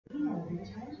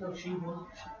So she was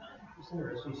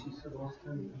interesting. She said last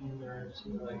time you learned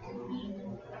like we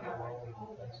didn't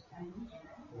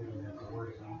have to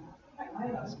worry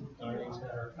about learning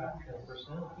that are factual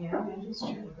percent. Yeah, that is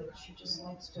true, but she just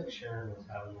likes to. Sharon was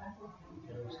having,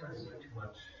 we started to do too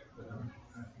much.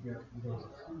 Yeah,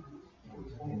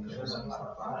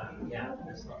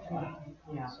 it's not flat.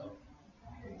 Yeah. So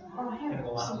Oh, I have it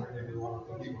allows her to do all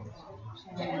of these ones.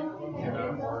 You're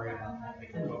not worried. They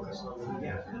can focus on them.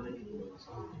 Yeah.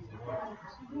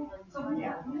 So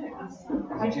yeah,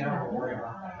 I do not worry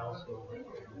about the household.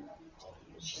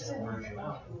 she said,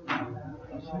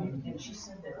 and she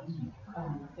said that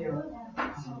there were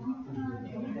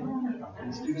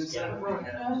students at the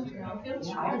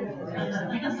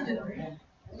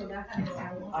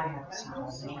I have some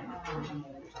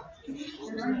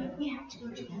we have to go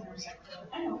together.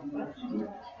 I know, but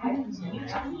I didn't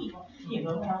see you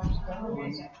know, Thompson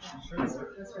was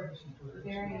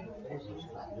very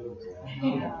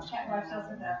chat box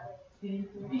doesn't that.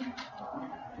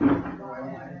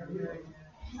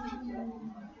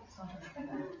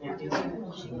 Yeah,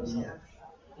 she was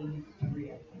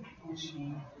 83, I think.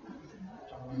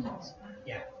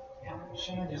 Yeah.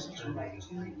 Shannon is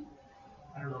 83.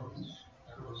 I don't know.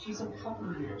 She's a couple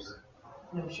of years.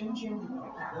 No, she was younger than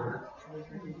that.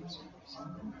 23 years or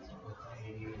something.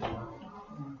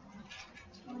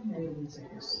 Maybe it's in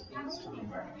this time.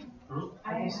 I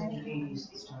guess in the 80s,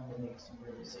 it's time to make some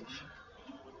realization.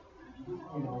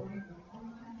 You know.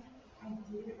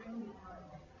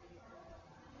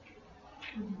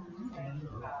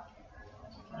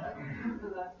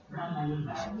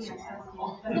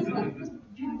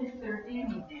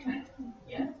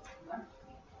 Yeah.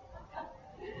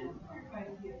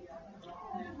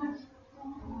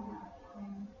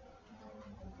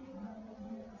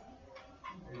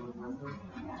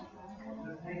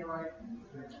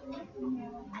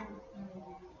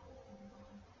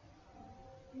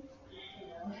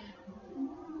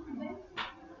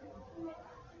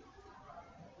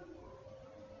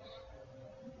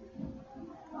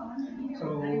 So,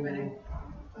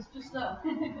 Let's just go. are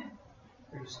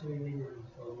you swimming?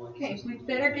 Okay, we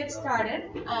better get started.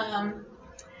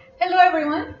 Hello,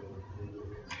 everyone.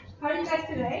 How are you guys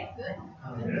today? Good.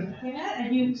 Good.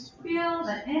 And you feel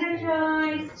and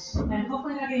energized, and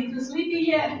hopefully not getting too sleepy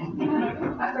yet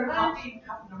after coffee.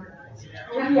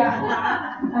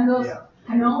 Yeah. And those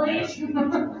cannolis.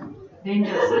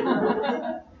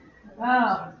 Dangerous.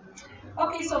 Wow.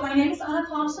 Okay, so my name is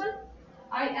Thompson.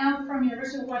 I am from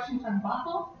University of Washington,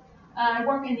 Bothell. I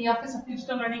work in the Office of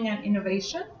Digital Learning and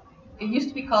Innovation. It used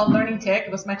to be called Learning Tech.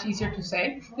 It was much easier to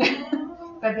say,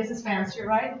 but this is fancy,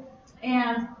 right?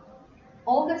 And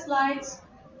all the slides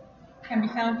can be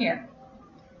found here.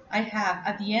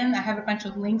 At the end, I have a bunch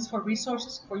of links for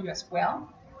resources for you as well.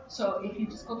 So if you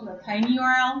just go to the tiny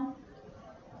URL,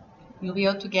 you'll be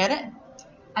able to get it.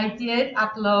 I did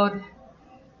upload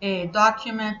a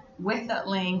document with that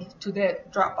link to the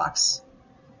Dropbox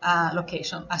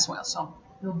location as well. So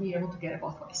you'll be able to get it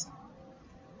both ways.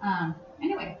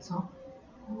 Anyway, so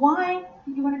why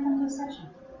did you want to come to this session?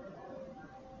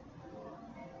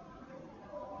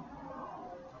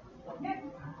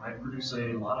 I produce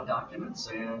a lot of documents,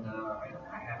 and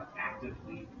I have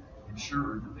actively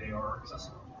ensured that they are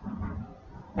accessible.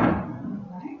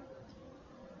 Right.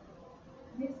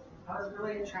 Yes. I was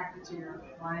really attracted to your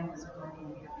line as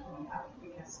writing a PDF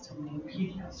because to me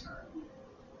PDFs are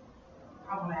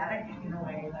problematic in a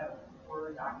way that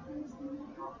Word documents and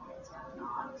PowerPoints are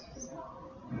not. So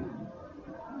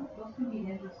Those can be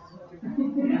interesting.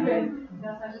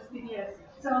 That's not just PDFs.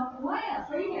 So why else?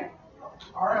 What are you here?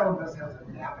 Our LMS has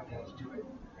an app attached to it.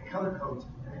 It color codes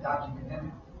every document in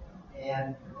it.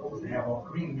 And the goal is to have all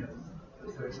green because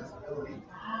it's their accessibility.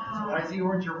 So when I see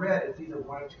orange or red, it's either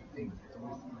one of two things. It's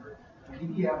always either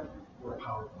PDF or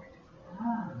PowerPoint.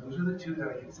 And those are the two that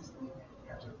I consistently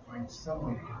have to find some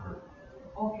way to convert.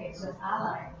 Okay, so it's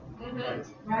Ally. Right.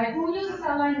 Right? Who uses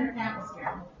Ally in their campus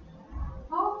here?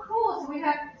 Oh, cool.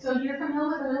 So you're familiar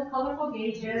with the little colorful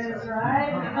gauges, right?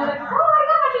 And they're like, oh my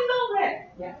gosh, it's all red.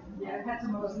 Yeah, I've had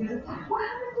some of those gauges. What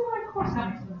happened to my course?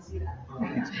 I didn't see that.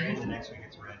 It's green, the next week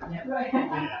it's red. Yeah, right.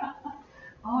 Yeah.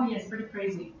 Oh, yes, pretty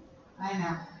crazy. I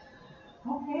know.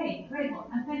 Okay, great. Well,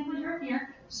 I'm thankful you're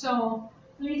here. So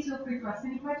please feel free to ask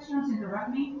any questions, interrupt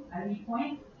me at any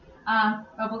point.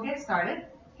 But we'll get started.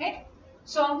 Okay.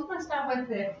 So I'm going to start with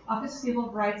the Office of Civil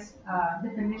Rights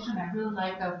definition I really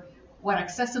like of what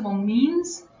accessible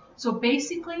means. So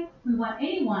basically, we want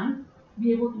anyone to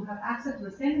be able to have access to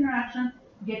the same interaction,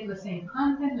 get to the same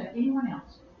content like anyone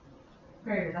else.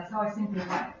 Period. That's how I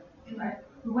simplify it. Right?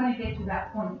 We want to get to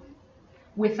that point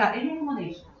without any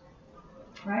accommodations.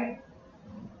 Right?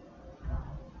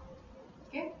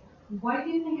 Why do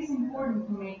you think it's important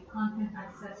to make content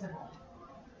accessible?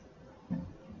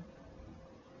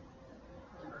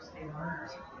 Diversity of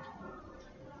learners.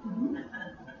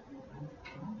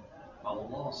 Follow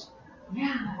laws.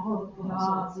 Yeah. Oh,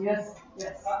 laws. Yes.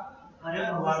 Yes. I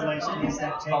have a lot of my students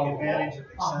that take advantage of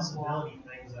accessibility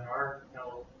things that are,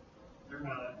 they're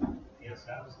not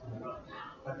ESFs,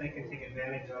 but they can take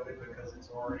advantage of it because it's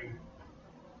already,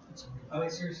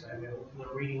 seriously, I mean,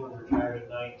 they're reading when they're tired at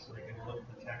night, so they can look at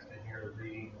the text and hear the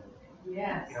reading,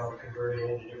 Yes. and, convert it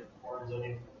into different forms, I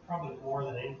mean, probably more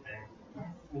than anything. I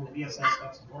mean, the VSS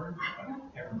stuff's important, but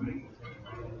everybody can take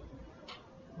advantage.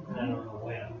 And I don't know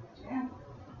when. Yeah.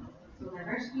 So there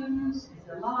are students, it's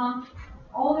the law,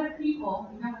 older people,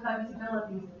 even without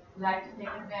disabilities, like to take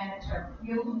advantage of,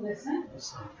 be able to listen,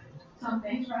 some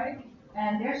things, right?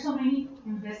 And there's so many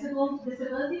invisible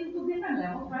disabilities to different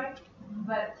levels, right?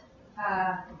 But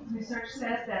research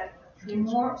says that the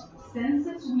more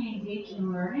senses we engage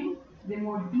in learning, the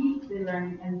more deep the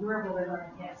learning and durable the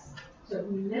learning is. So if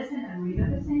we listen and read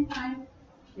at the same time,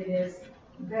 it is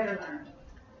better learning.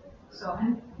 So,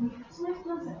 and we have so many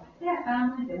students that they have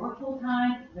families, they work full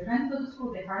time, they're trying to go to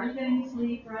school, they hardly get any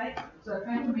sleep, right? So they're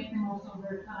trying to make the most of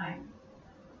their time.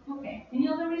 Okay, any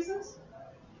other reasons?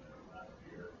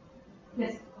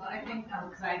 Yes. Well, I think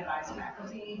because I advise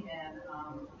faculty, and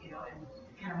and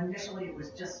kind of initially it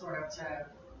was just sort of to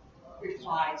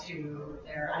reply to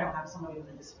I don't have somebody with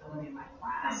a disability in my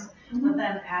class. But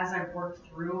then as I worked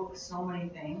through so many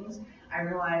things, I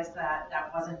realized that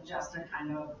that wasn't just a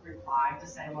kind of reply to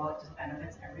say, well, it just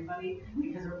benefits everybody,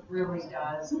 because it really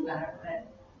does benefit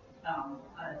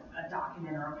a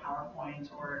document or a PowerPoint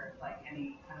or like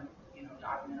any kind of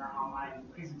document or online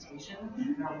presentation.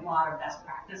 There are a lot of best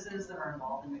practices that are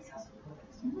involved in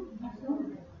accessibility.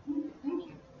 Absolutely. Thank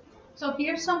you. So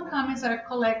here's some comments that are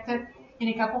collected in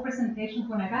a couple presentations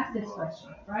when I've asked this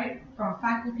question, right? From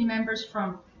faculty members,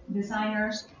 from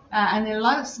designers, and there are a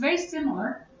lot of very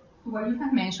similar to what you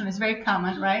have mentioned. It's very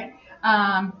common, right?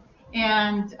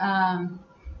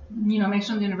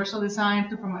 Mentioned universal design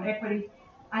to promote equity.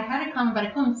 I had a comment, but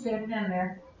I couldn't fit it in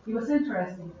there. It was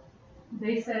interesting.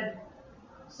 They said,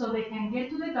 so they can get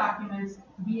to the documents,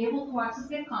 be able to access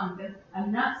the content,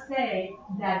 and not say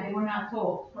that they were not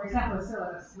told. For example, the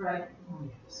syllabus, right?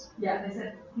 Yeah, they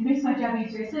said, it makes my job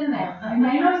easier. It's in there. And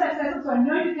I know it's accessible, so I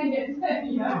know you can get it,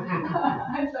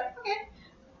 I was like, okay.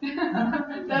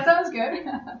 That sounds good.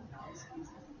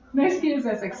 No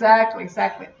excuses, exactly.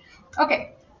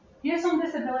 Okay, here's some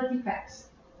disability facts.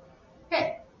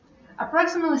 Okay,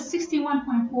 approximately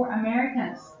 61.4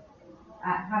 Americans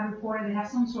have reported they have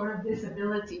some sort of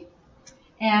disability.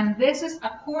 And this is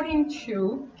according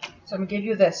to, so I'm going to give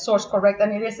you the source correct,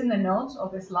 and it is in the notes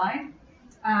of the slide.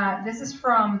 This is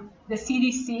from the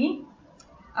CDC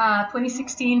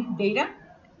 2016 data.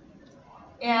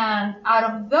 And out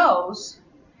of those,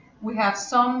 we have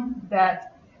some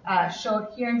that showed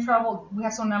hearing trouble. We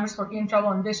have some numbers for hearing trouble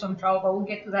and vision trouble, but we'll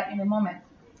get to that in a moment.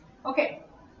 Okay,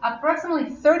 approximately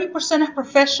 30% of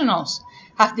professionals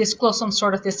have disclosed some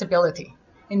sort of disability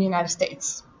in the United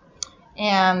States.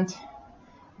 And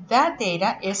that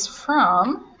data is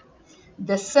from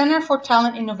the Center for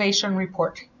Talent Innovation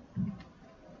report.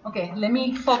 Okay, let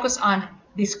me focus on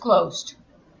disclosed,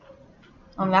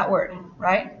 on that word,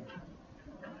 right?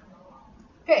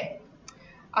 Okay,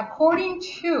 according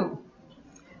to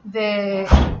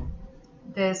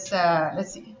let's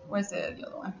see, where's the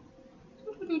other one?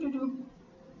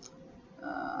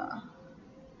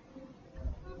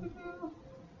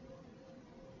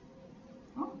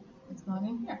 Oh, it's not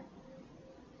in here.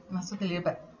 I must have deleted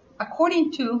it.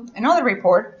 According to another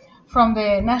report from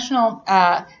the National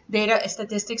Data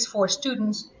Statistics for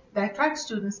Students that track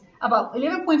students, about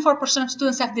 11.4% of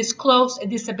students have disclosed a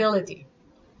disability.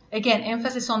 Again,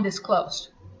 emphasis on disclosed,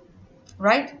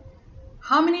 right?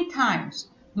 How many times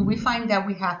do we find that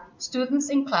we have students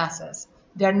in classes,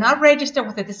 they're not registered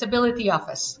with the disability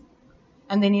office,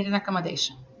 and they need an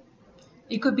accommodation?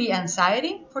 It could be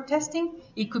anxiety for testing.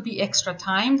 It could be extra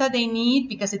time that they need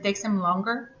because it takes them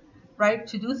longer, right,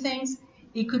 to do things.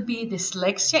 It could be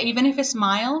dyslexia, even if it's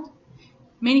mild,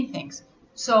 many things.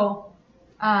 So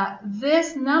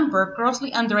this number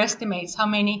grossly underestimates how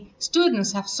many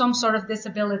students have some sort of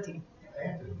disability. I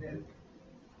have to admit,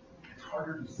 it's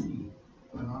harder to see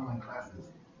in online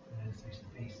classes than it is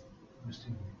face-to-face when a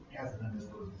student has an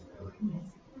undisclosed disability. Yes.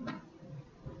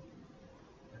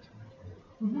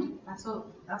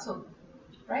 Absolutely,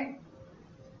 right?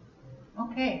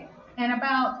 Okay, and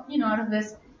about, out of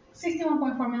this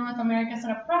 61.4 million of Americans,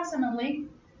 and approximately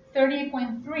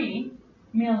 38.3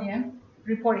 million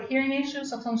reported hearing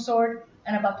issues of some sort,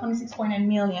 and about 26.9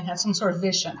 million had some sort of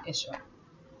vision issue.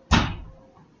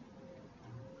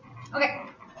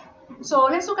 So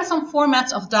let's look at some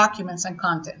formats of documents and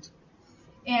content.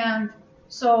 And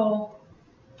so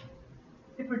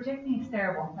the projecting is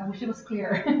terrible. I wish it was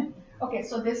clear. Okay,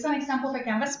 so this is an example of a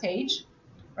Canvas page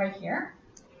right here,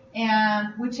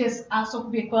 and which is also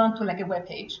could be equivalent to like a web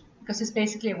page because it's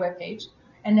basically a web page.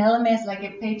 An LMS, like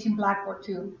a page in Blackboard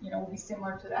too, you know, will be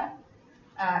similar to that.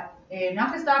 An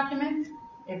Office document,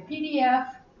 a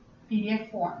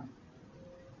PDF form.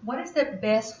 What is the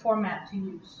best format to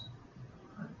use?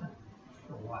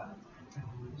 For what?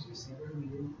 You see where we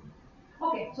do?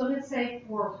 Okay, so let's say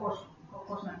for course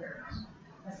materials.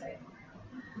 Let's say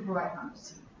to provide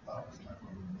comments. Office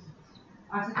documents.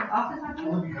 Office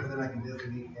documents? Only because then I can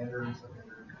designate header and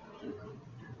subheader.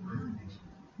 Designation.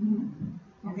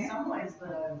 Mm-hmm. Okay. In some ways,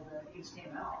 the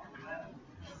HTML.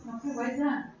 Okay, why is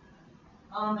that?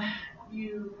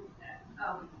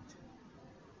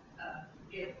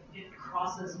 It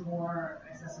crosses more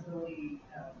accessibility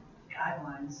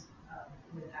guidelines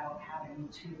without having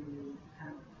to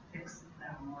kind of fix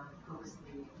them or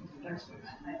purposely do their It's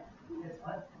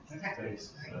what?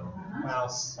 Text-based, so. Uh-huh. Well,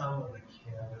 some of the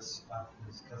Canvas stuff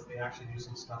is because they actually do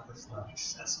some stuff that's not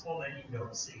accessible that you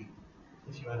don't see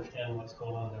if you understand what's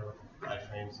going on there with the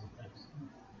iframes and things.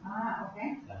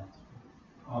 Okay.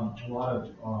 A lot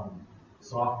of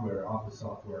software, Office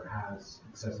software, has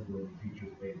accessibility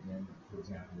features baked in. For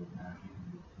example, with Mac, you can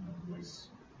do voice,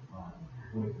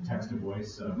 with text to voice.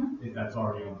 So if that's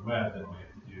already on the web, then all you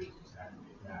have to do is just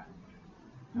activate that and you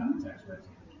can have the text read to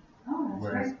you. Oh, that's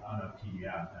Whereas great. on a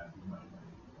PDF, that'd be much better.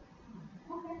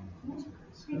 Okay.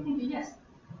 Experience. Great, thank you. Yes.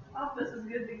 Office is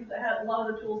good because it has a lot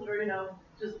of the tools that are,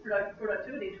 just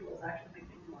productivity tools actually make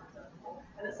things more accessible.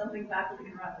 And it's something faculty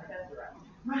can wrap their heads around.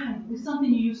 Right. It's something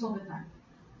you use all the time.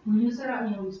 We use it,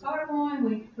 we use PowerPoint,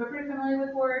 we're pretty familiar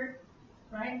with Word,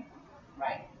 right?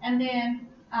 Right. And then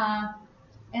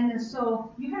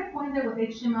so you had a point there with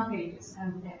HTML pages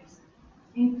and text.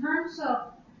 In terms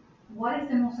of what is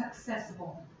the most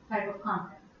accessible type of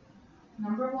content,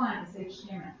 number one is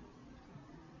HTML.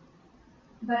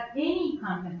 But any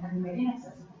content can be made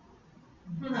inaccessible.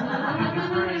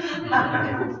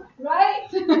 Right?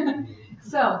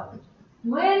 So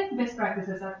when best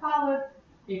practices are followed,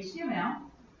 HTML,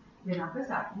 then Office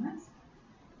documents,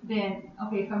 then,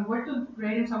 okay, if I'm going to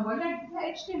create them somewhere like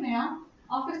HTML,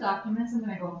 Office documents, and then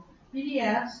I go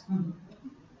PDFs,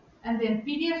 and then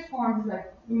PDF forms,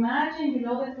 like, imagine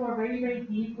below the floor, very, very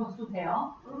deep, goes to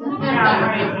hell. Yeah,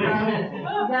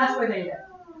 right. That's where they live.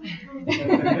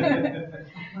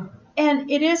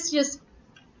 And it is just,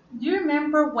 do you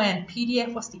remember when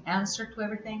PDF was the answer to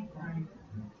everything?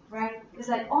 Right? It's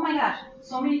like, oh my gosh,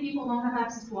 so many people don't have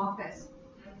access to Office.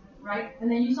 Right? And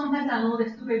then you sometimes download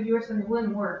the stupid viewers and it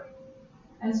wouldn't work.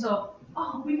 And so,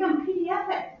 oh, we can PDF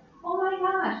it. Oh my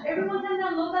gosh, everyone can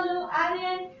download that little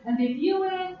add-in and they view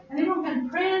it and everyone can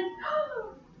print.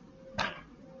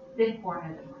 They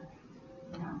format it.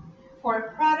 You know, for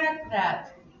a product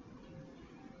that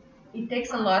it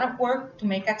takes a lot of work to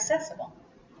make accessible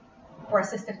for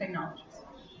assistive technologies.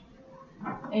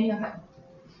 Any of them.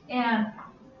 And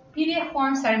PDF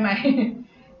forms are in my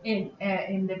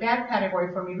in the bad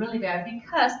category for me, really bad,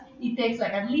 because it takes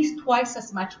like at least twice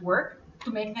as much work to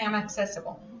make them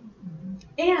accessible.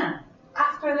 And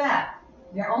after that,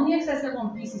 they're only accessible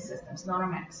on PC systems, not on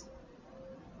Macs.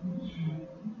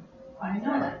 I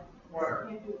know that.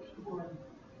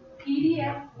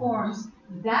 PDF forms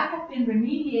that have been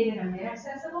remediated and made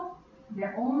accessible,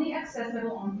 they're only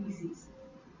accessible on PCs,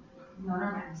 not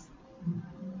on Macs.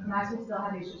 Macs will still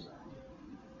have issues with that.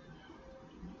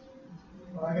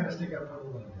 Well, I gotta stick up for the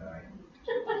little guy.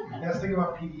 The best thing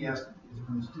about PDFs is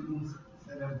when the students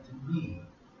send them to me,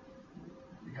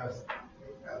 because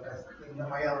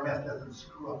my LMS doesn't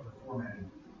screw up the formatting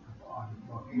on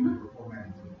paper for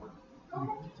formatting is important.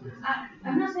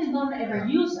 I'm not saying don't ever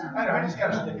use them. I know, I just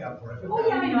gotta stick up for it. Oh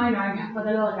yeah, I know, for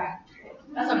the little guy.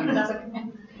 That's okay, that's okay.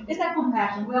 It's that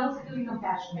compassion, we always feel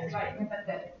compassionate, right,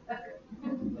 empathetic, that's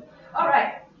good. All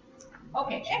right,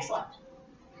 okay, excellent.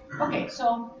 Okay,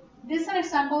 so this is an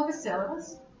example of a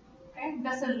syllabus. Okay,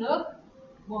 does it look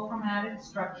well formatted,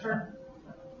 structured?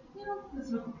 You know, does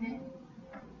it look okay?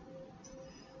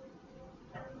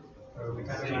 Are we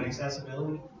talking about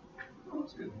accessibility?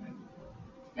 Looks good.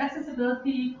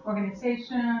 Accessibility,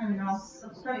 organization,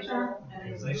 structure.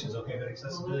 Organization's okay, but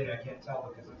accessibility I can't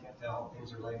tell because I can't tell how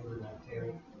things are labeled in that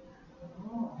table.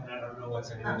 And I don't know what's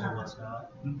in image and what's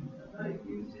not.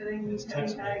 Use heading It's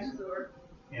tags text-based. or.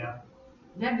 Yeah.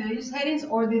 Yeah, do they use headings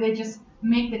or do they just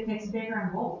make the text bigger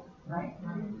and bold, right?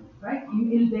 Right?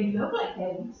 They look like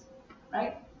headings,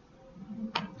 right?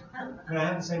 And I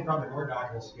have the same problem in Word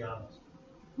documents, to be honest.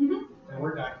 the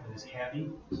Word document is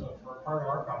heavy, so for part of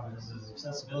our problem is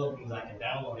accessibility means I can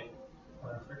download it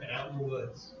when I'm freaking out in the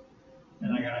woods.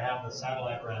 And I gotta have the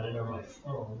satellite running on my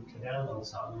phone to download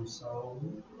something, so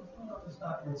those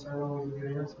documents aren't always a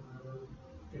good answer.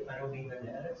 If I don't need them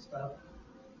to edit stuff,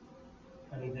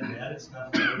 I need them to edit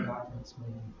stuff, Word documents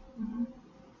maybe.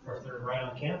 Or if they're right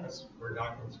on campus, Word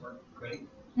documents work great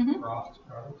for office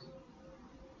products.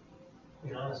 I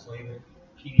mean, honestly, the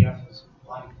PDF is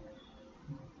light.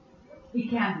 It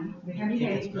can be. They can be If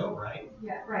it's heavy. built right.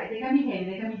 Yeah, right. They can be heavy.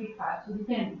 They can be big files. So they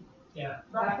can be. Yeah.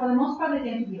 But for the most part, they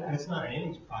tend to be And light. it's not an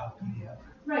image file PDF.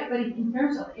 Right, but in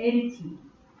terms of editing,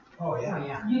 Oh,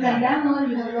 yeah. you can download it,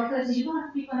 you can look at it, so you don't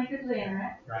have to be connected to the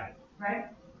internet, Right. right?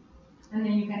 And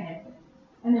then you can edit it.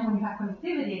 And then when you have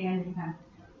connectivity again, you can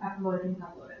upload it and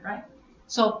upload it, right?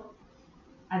 So,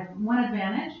 one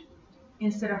advantage,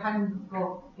 instead of having to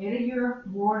go edit your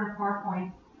Word or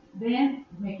PowerPoint, then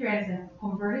make your edits and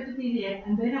convert it to PDF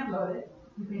and then upload it,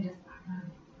 you can just upload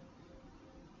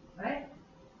it. Right?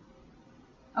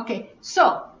 Okay,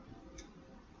 so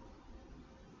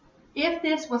if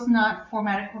this was not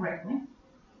formatted correctly,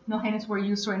 no headings were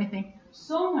used or anything,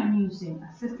 someone using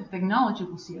assistive technology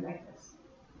will see it like this.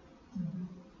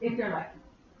 If they're lucky.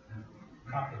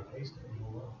 Copy and paste it. You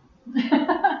will.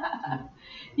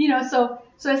 You know, so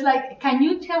it's like, can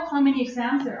you tell how many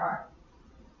exams there are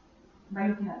by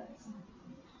looking at this?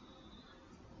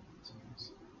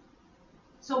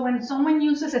 So when someone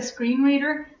uses a screen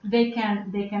reader, they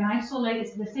can isolate.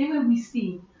 It's the same way we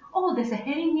see. Oh, there's a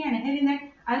heading here and a heading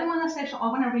there. I don't want a section. I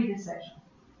want to read this section.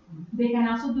 They can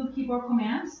also do keyboard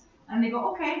commands, and they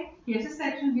go, okay, here's a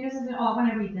section. Here's a. Oh, I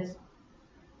want to read this one.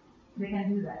 They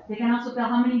can do that. They can also tell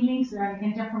how many links there are. They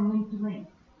can jump from link to link.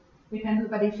 They can do,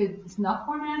 but if it's not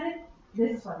formatted,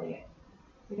 this is what they get.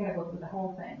 They gotta go through the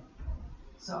whole thing.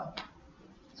 So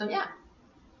yeah.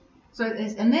 So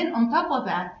and then on top of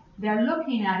that, they're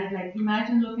looking at it like,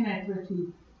 imagine looking at it through a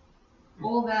tube.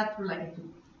 All that through like a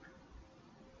tube.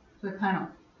 So it kind of.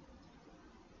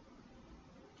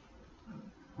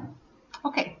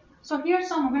 Okay. So here's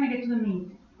some. We're gonna get to the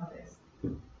meat of this.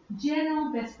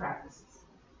 General best practices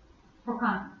for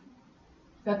content.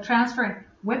 That transfer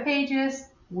web pages,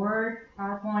 Word,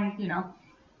 PowerPoint, you know,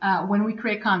 when we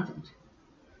create content.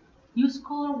 Use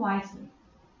color wisely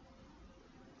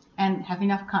and have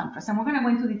enough contrast. And we're going to go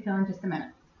into detail in just a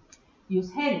minute.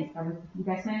 Use headings, that you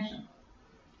guys mentioned.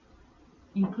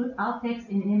 Include alt text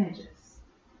in images.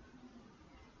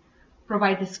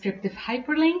 Provide descriptive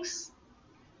hyperlinks.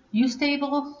 Use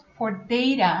tables for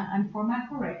data and format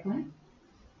correctly.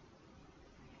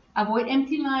 Avoid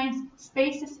empty lines,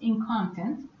 spaces in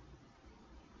content.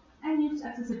 And use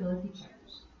accessibility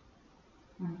checkers.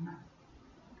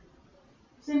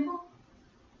 Simple?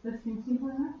 That seems simple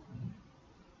enough?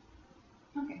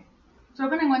 Okay. So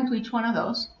we're going to go into each one of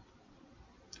those.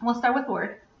 We'll start with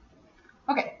Word.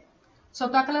 Okay. So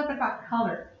talk a little bit about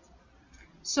color.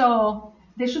 So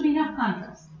there should be enough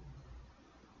contrast.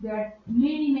 There are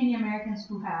many Americans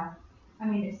who have, I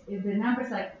mean, the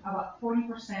numbers like about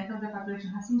 40% of the population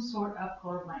has some sort of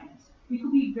color blindness. It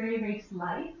could be very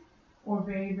slight or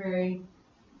very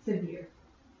severe.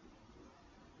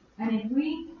 And if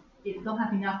we don't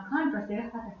have enough contrast, they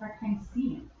have a hard time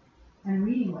seeing and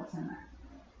reading what's in there.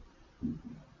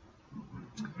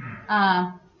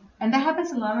 And that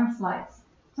happens a lot on slides.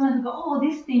 Sometimes you go, oh,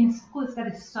 this thing is cool, it's got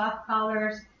its soft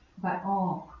colors, but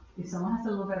oh, if someone has a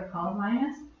little bit of color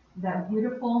blindness, that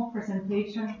beautiful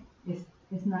presentation is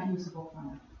not usable for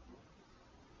them.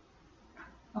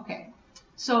 Okay,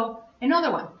 so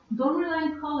another one. Don't rely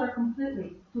on color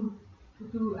completely to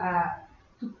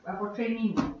portray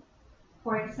meaning.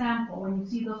 For example, when you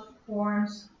see those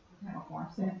forms,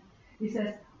 it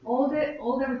says all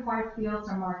the required fields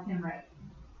are marked in red.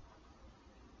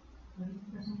 But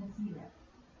the person can see that.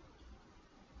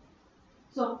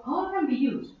 So color can be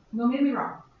used. Don't get me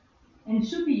wrong, and it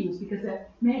should be used because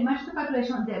much of the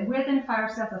population we identify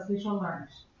ourselves as visual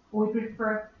learners, or we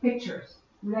prefer pictures.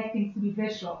 We like things to be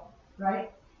visual,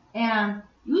 right? And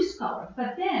use color,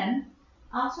 but then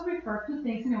also refer to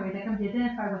things in a way that can be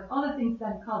identified with other things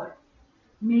than color.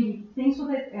 Maybe things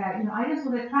with items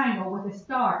with a triangle with a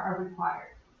star are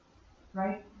required,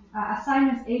 right?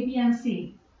 Assignments A, B, and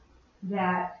C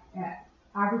that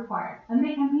are required, and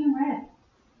they can be in red.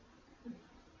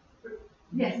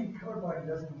 Yes. Colorblind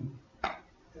doesn't mean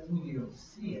you don't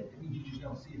see it. It means you just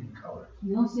don't see it in color.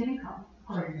 You don't see it in color.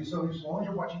 So as long as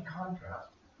you're watching contrast,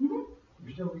 you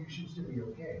should still be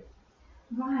okay.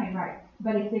 Right.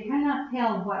 But if they cannot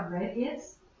tell what red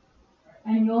is,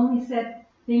 and you only set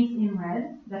things in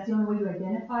red, that's the only way you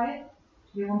identify it,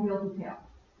 they won't be able to tell.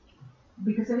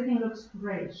 Because everything looks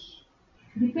grayish.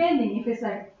 depending if it's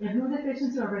like a blue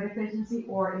deficiency or red deficiency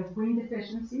or a green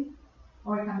deficiency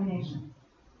or a combination.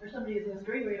 Or somebody using a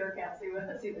screen reader can't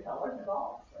see the color at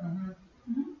all. So.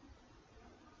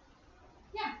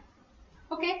 Yeah.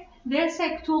 Okay. There's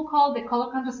a tool called the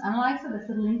Color Contrast Analyzer. There's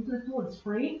a link to the tool. It's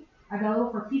free, available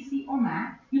for PC or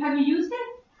Mac. Have you used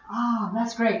it? Ah,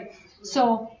 that's great.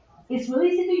 So it's really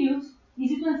easy to use,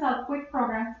 easy to install, quick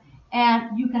program,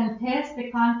 and you can test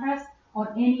the contrast on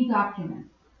any document,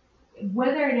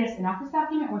 whether it is an Office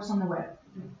document or it's on the web.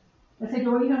 Let's say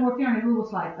you're even working on a Google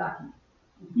Slides document.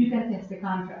 You can test the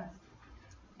contrast.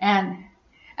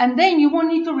 And then you won't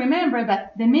need to remember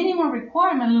that the minimum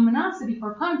requirement luminosity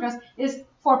for contrast is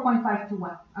 4.5 to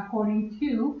 1, according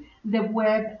to the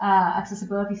web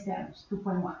accessibility standards,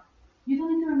 2.1. You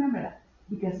don't need to remember that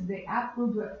because the app will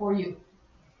do it for you.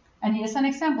 And here's an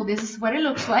example. This is what it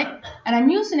looks like. And I'm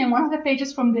using in one of the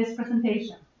pages from this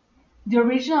presentation. The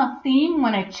original theme,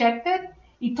 when I checked it,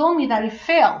 it told me that it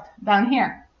failed down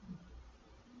here.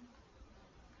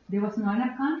 There was not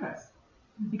enough contrast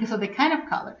because of the kind of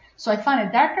color. So I found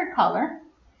a darker color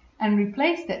and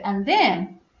replaced it. And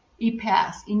then it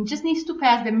passed. It just needs to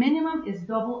pass. The minimum is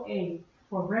AA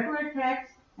for regular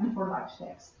text and for large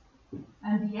text.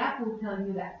 And the app will tell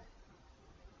you that.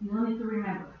 You don't need to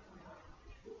remember.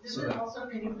 Is it also,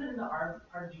 can you put in the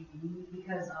RGB?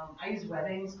 Because I use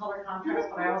Webbing's color contrast,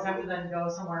 but I always have to then go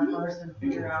somewhere first and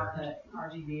figure out the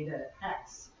RGB to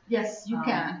text. Yes, you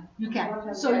can. You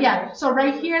can. So yeah, so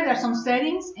right here there's some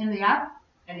settings in the app,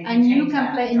 And you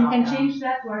can play, and you can change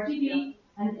that to RGB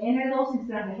and enter those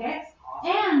instead of the hex.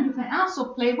 And you can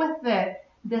also play with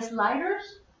the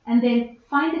sliders and then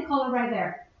find the color right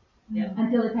there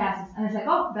until it passes. And it's like,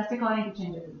 oh, that's the color I need to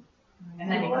change it to.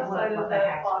 And then you can side put of the that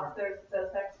hex. box there says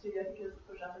text to you. I think you just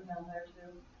push up and down there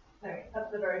too. There.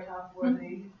 Up the very top where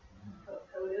the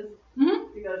code is.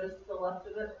 Mm-hmm. You go just to the left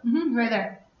of it. Mm-hmm. Right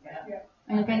there. Yeah.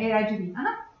 And you can get RGB.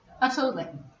 Absolutely.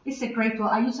 It's a great tool.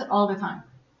 I use it all the time.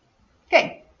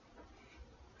 Okay.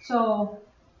 So,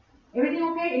 everything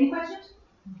okay? Any questions?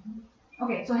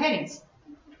 Okay, so headings.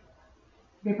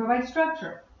 They provide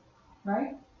structure,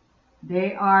 right?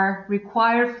 They are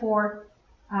required for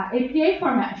APA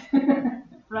format,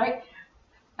 right?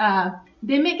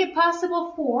 They make it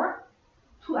possible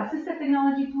to assistive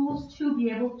technology tools to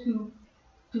be able to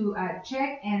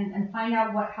check and find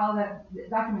out how the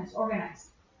document is organized.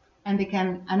 And they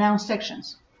can announce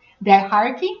sections. The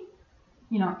hierarchy,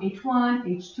 H1,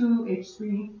 H2,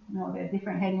 H3, the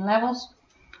different heading levels.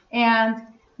 And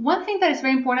one thing that is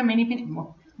very important,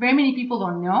 very many people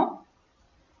don't know,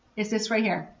 is this right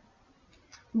here.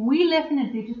 We live in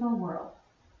a digital world.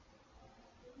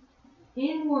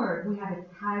 In Word, we have a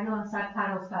title and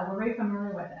subtitle style. We're very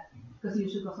familiar with that because it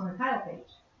usually goes on the title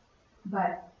page.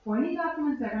 But for any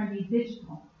documents that are going to be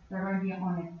digital, they're going to be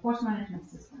on a course management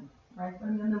system, right?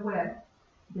 And on the web,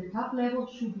 the top level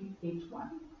should be H1.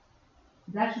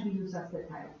 That should be used as the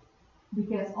title.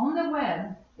 Because on the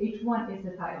web, H1 is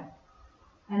the title.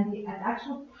 And the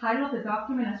actual title of the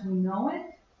document as we know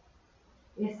it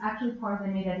is actually part of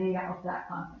the metadata of that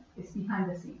content. It's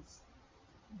behind the scenes.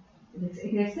 It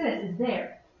exists, it's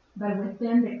there. But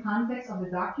within the context of the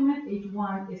document,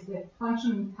 H1 is the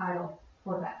functioning title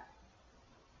for that.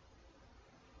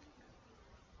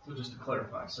 So just to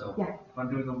clarify, so Yeah. if I'm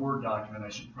doing a Word document, I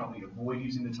should probably avoid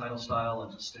using the title style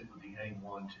and just stick with the heading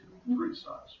 1, 2, 3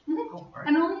 styles. Mm-hmm. Cool. All right.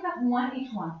 And only have one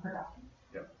H1 per document.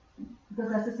 Yep.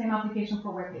 Because that's the same application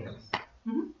for web pages.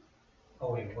 Mm-hmm.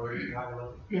 Oh, wait, what are you talking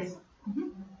about? Yes. Mm-hmm.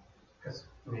 Because,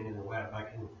 in the web, I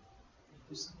can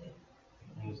use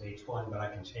H1, but I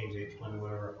can change H1 to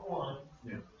whatever I want.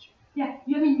 Yeah. Yeah,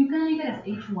 you can leave it as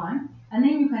H1, and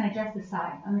then you can adjust the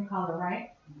size and the color,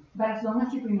 right? But as long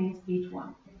as it remains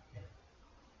H1.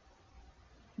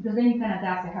 Because then you can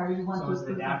adapt it however you want So to. is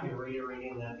the Adobe Reader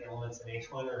reading the elements in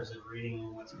H1, or is it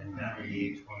reading what's been done in the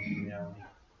H1 reality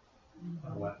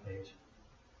on a web page?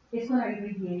 It's going to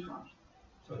read the H1.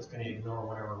 So it's going to ignore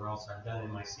whatever else I've done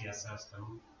in my CSS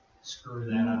to screw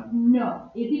that up?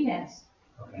 No, it depends.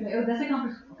 Okay. That's a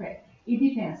complex. Okay, it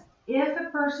depends. If a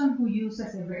person who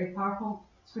uses a very powerful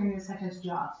screen reader such as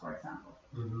JAWS, for example,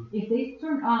 if they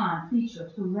turn on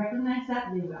features to recognize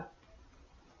that, they will.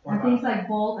 And things like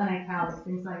bold and italics,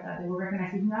 things like that, they will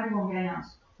recognize it. Not, it won't get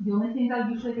announced. The only thing that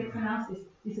usually gets announced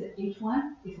is it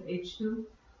H1, is it H2?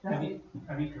 Have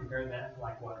you compared that,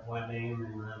 like what WebAIM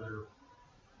and other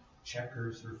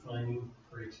checkers are finding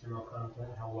for HTML content,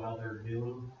 how well they're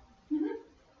doing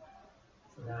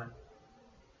for that?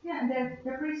 Yeah,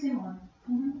 they're pretty similar.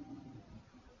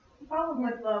 problem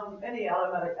with any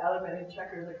automated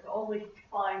checkers, I can only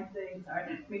find things.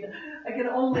 I mean, I can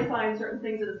only find certain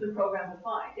things that it's been programmed to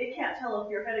find. It can't tell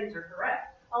if your headings are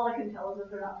correct. All I can tell is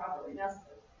if they're not properly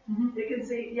nested. It can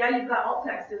see, yeah, you've got alt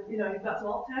text. You've got some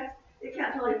alt text. It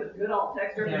can't tell you if it's good alt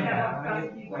text or if you have a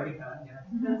keyboard.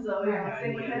 And so,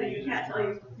 same with heading. You can't tell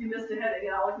you missed a heading.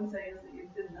 And all I can say is that you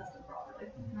didn't nest it properly.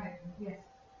 Right. Yes.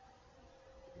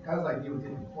 Because like you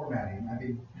did in formatting, I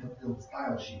did build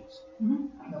style sheets.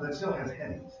 That still has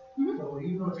headings. So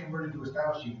even though it's converted to a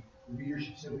style sheet, the reader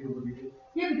should still be able to read it.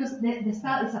 Yeah, because the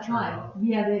style is applied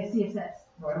via the CSS.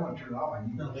 No, I don't want to turn it off. I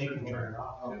need No, they can turn it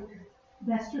off. Oh, okay.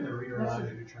 That's true. The reader That's allows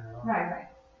true. you to turn it off. Right.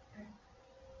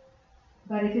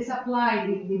 But if it's applied,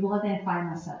 it will identify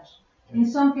them as such. In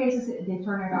some cases, they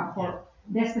turn it off for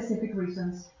their specific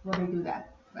reasons why they do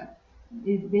that. But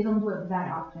they don't do it that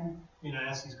often. I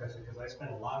ask these questions because I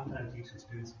spend a lot of time teaching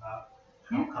students about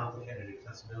how complicated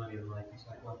accessibility is. Like, it's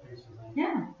like, what page is that?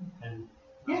 Yeah. And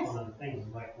that's one of the things.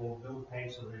 Like, we'll build a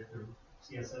page so that if the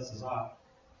CSS is off,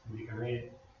 you can read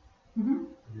it. And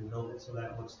you build it so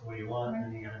that it looks the way you want, and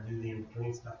then you got to do the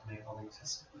in-between stuff to make all the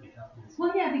accessibility happen.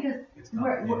 Well, yeah, because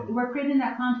we're creating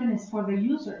that content is for the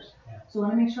users. So we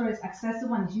want to make sure it's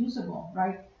accessible and it's usable,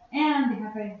 right? And they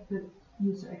have a good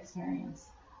user experience.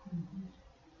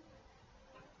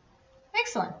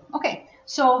 Excellent. Okay,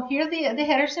 so here are the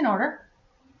headers in order,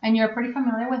 and you're pretty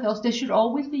familiar with those. They should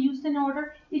always be used in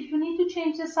order. If you need to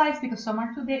change the size because some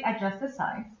are too big, adjust the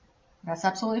size. That's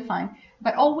absolutely fine,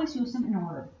 but always use them in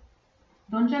order.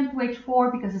 Don't jump to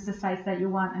H4 because it's the size that you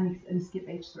want and skip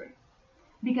H3.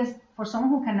 Because for someone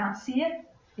who cannot see it,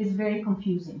 it's very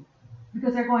confusing.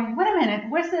 Because they're going, wait a minute,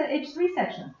 where's the H3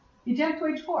 section? You jump to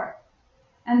H4.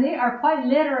 And they are quite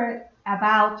literate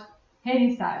about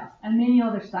heading styles and many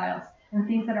other styles and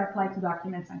things that are applied to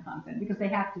documents and content because they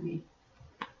have to be.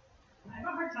 I have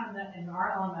a hard time that in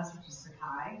our LMS, which is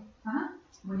Sakai,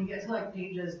 when you get to like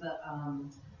pages,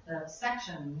 the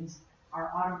sections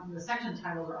the section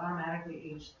titles are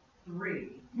automatically H3.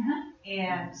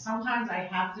 And sometimes I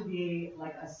have to be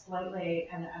like a slightly,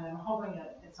 and I'm hoping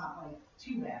that it's not like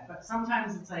too bad, but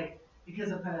sometimes it's like,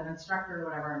 because of an instructor or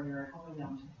whatever, and you're helping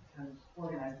them to kind of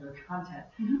organize their content,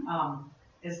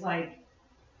 it's like,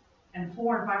 and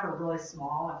 4 and 5 are really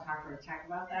small. I've talked to Tech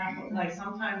about that, but like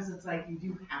sometimes it's like you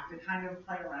do have to kind of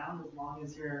play around as long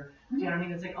as you're, do you know what I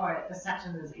mean? It's like, all right, the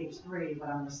section is H3, but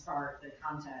I'm going to start the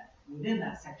content within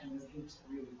that section is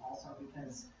H3 also,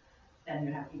 because then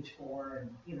you have H4 and,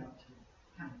 to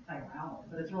kind of play around with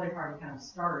it. But it's really hard to kind of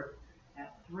start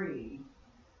at 3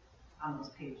 on those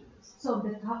pages. So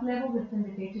the top level within the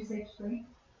page is H3?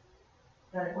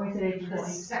 Or is it The H4?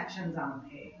 sections on the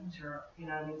page, or, you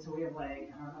know what I mean? So we have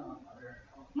like, I don't know, other.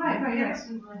 Right.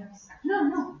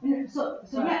 No. So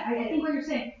Right. yeah, I think what you're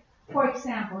saying, for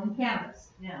example, in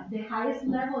Canvas, Yeah. the highest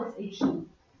level is H2,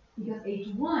 because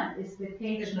H1 is the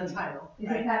page It's the name. title. Is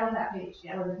the title of that page,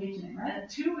 Yeah. or the page name, right? And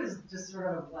 2 is just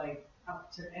sort of like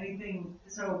up to anything.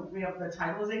 So we have the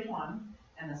title is H1,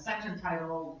 and the section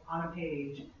title on a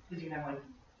page, because you can have like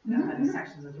as many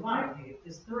sections as you want on a page,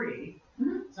 is 3.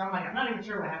 So I'm like, I'm not even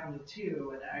sure what happened to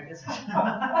 2. And I guess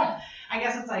I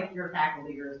guess it's like your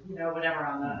faculty or whatever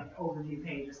on the like, overview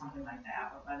page or something like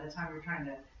that. But by the time you're trying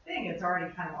to think, it's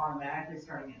already kind of automatically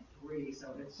starting at 3.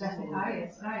 So it's That's just a the little bit.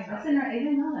 highest, right? So, That's I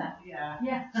didn't know that. yeah.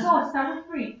 Yeah. So start with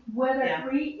 3. Whether Yeah.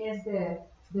 3 is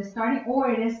the starting,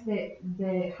 or it is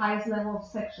the highest level of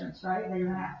sections, right? That you're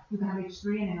gonna have. You can have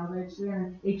H3 and another H3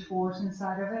 and H4s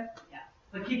inside of it. Yeah.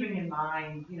 But keeping in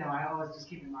mind, I always just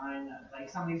keep in mind that like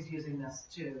somebody's using this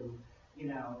to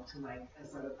like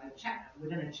as a check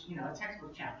within a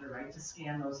textbook chapter, right? To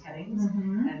scan those headings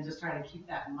and just try to keep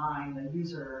that in mind, the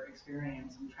user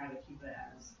experience, and try to keep it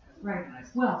as Right.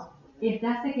 organized as Well, possible. if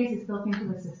that's the case, it's built into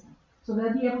the system. So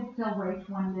they'll be able to tell where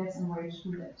H1 lives and where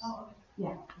H2 lives. Oh, okay.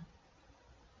 Yeah.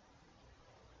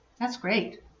 That's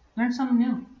great. Learn something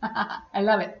new. I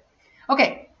love it.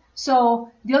 Okay,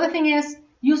 so the other thing is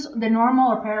use the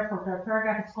normal or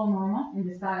paragraph, it's called normal in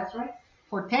the styles, right?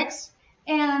 For text.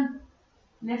 And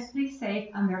let's please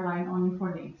say underline only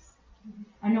for links.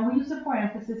 I know we use it for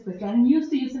emphasis, but I'm used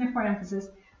to using it for emphasis,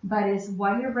 but it's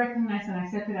widely recognized and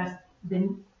accepted as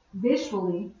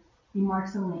visually it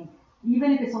marks a link.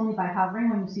 Even if it's only by hovering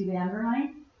when you see the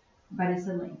underline, but it's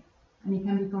a link. And it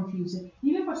can be confusing,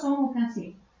 even for someone who can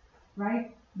see,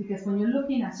 right? Because when you're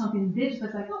looking at something digital,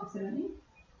 it's like, oh, is it a link?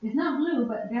 It's not blue,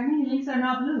 but there are many links that are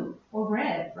not blue, or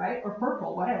red, right? Or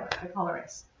purple, whatever the color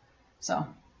is. So,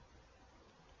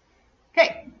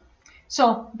 okay.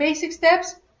 So, basic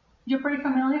steps. You're pretty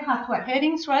familiar how to add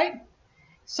headings, right?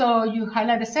 So, you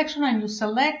highlight a section and you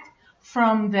select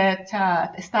from the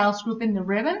styles group in the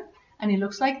ribbon, and it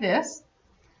looks like this.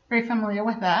 Very familiar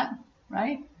with that,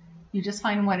 right? You just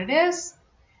find what it is,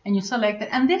 and you select it.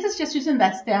 And this is just using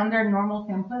that standard normal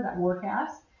template that Word has.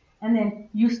 And then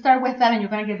you start with that, and you're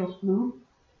going to get those blue.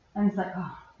 And it's like,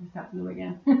 oh, it's got blue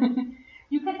again.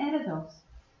 You can edit those.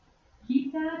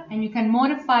 Keep that, and you can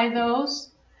modify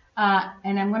those.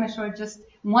 And I'm going to show you just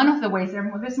one of the ways.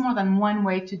 There's more than one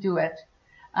way to do it.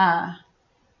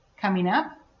 Coming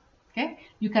up, okay?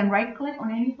 You can right-click on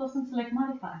any of those and select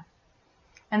Modify.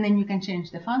 And then you can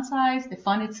change the font size, the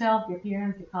font itself, the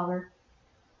appearance, the color,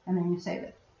 and then you save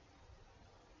it.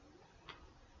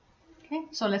 Okay,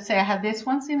 so let's say I have these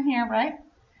ones in here, right?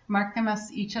 Mark them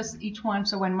as each one.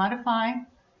 So when Modify,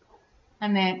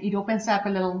 and then it opens up a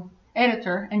little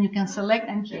editor, and you can select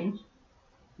and change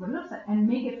what it looks like and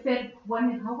make it fit how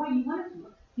you want it to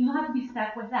look. You don't have to be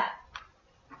stuck with that.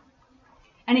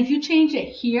 And if you change it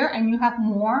here and you have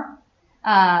more,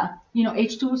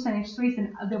 H2s and H3s,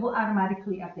 then they will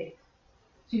automatically update.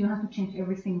 So you don't have to change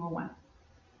every single one.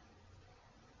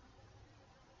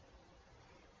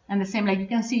 And the same, like you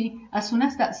can see, as soon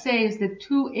as that saves, the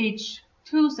two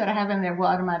H2s that I have in there will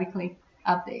automatically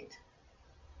update.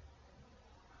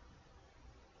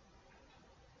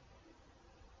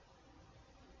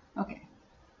 Okay.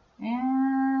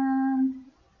 And,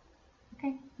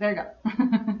 okay, there you go.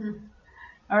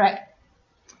 All right.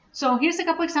 So here's a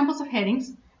couple examples of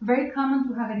headings. Very common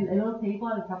to have a little table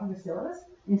at the top of the syllabus,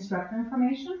 instructor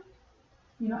information.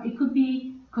 It could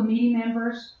be committee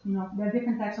members, there are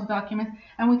different types of documents.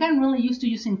 And we got really used to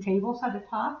using tables at the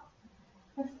top.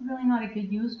 That's really not a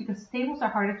good use because tables are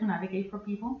harder to navigate for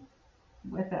people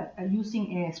with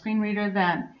using a screen reader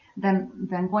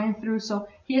than going through. So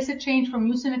here's a change from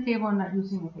using a table and not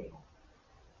using a table.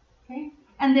 Okay?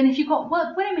 And then if you go,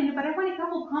 well, wait a minute, but I want a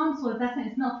couple columns so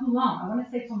it's not too long. I want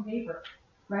to save some paper,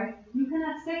 right? You can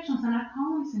add sections and add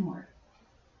columns in Word.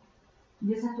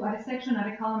 You just have to add a section,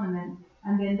 add a column,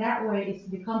 and then that way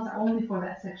the columns are only for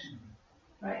that section,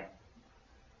 right?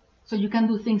 So you can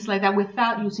do things like that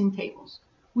without using tables.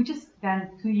 We just got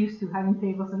too used to having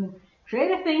tables and then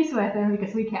creative things with them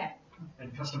because we can.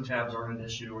 And custom tabs aren't an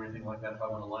issue or anything like that. If I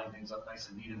want to line things up nice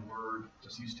and neat in Word,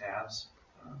 just use tabs.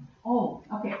 Oh,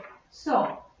 okay.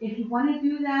 So if you want to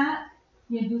do that,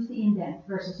 you use the indent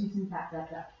versus using tab.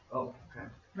 Oh, okay.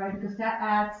 Right, because that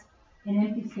adds an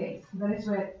empty space. That is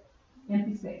with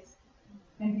empty space.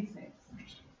 Empty space.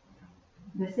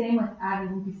 The same with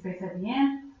adding empty space at the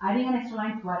end. Adding an extra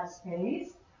line to add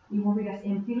space, it will read as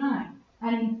empty line.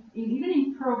 And even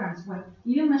in programs, when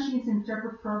even machines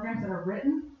interpret programs that are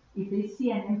written, if they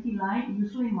see an empty line, it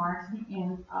usually marks the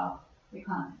end of the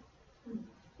content.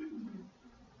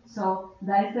 So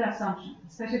that is the assumption,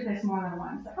 especially if there's more than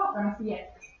one. It's like, oh, that must be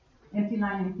it. Empty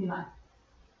line,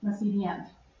 must be the end.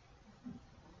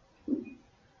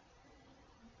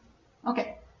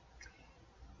 Okay.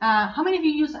 How many of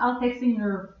you use alt text in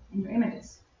your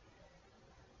images?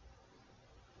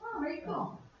 Oh, very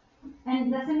cool. And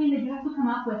doesn't mean that you have to come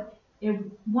up with a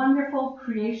wonderful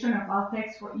creation of alt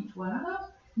text for each one of those.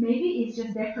 Maybe it's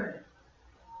just decorative.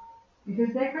 If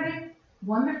it's decorative,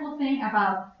 wonderful thing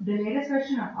about the latest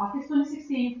version of Office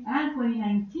 2016 and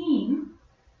 2019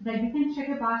 that you can check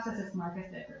a box that says mark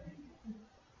as decorative.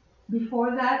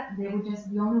 Before that, the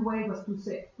only way was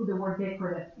to put the word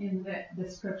decorative in the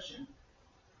description.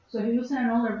 So if you're using an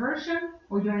older version,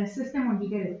 or you're in a system where you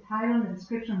get a title and a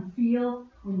description field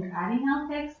when you're adding alt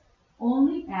text,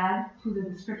 only add to the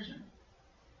description.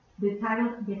 The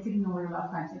title gets ignored a lot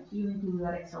of times, so you need to do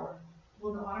that extra work.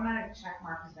 Will the automatic check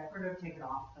mark as decorative take it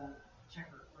off the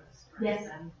checker list? Right? Yes.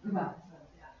 Then, Well. so,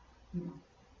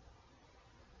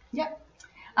 yeah.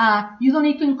 Yep. You don't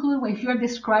need to include, if you're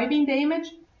describing the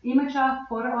image off,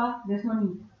 photo off, there's no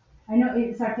need. I know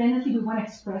it's our tendency, we want to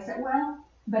express it well,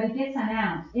 but it gets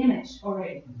announced, image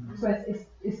already. So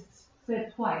it's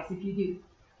said twice if you do,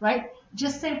 right?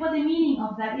 Just say what the meaning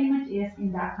of that image is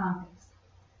in that context.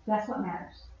 That's what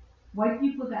matters. Why do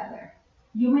you put that there?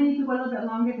 You may need to go a little bit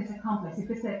longer if it's a complex, if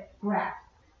it's a graph.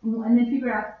 And then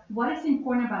figure out what is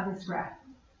important about this graph.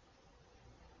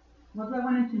 What do I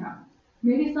want him to know?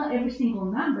 Maybe it's not every single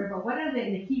number, but what are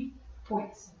the key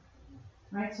points?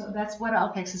 Right, so that's what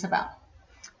alt text is about.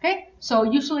 Okay, so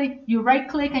usually you right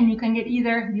click and you can get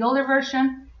either the older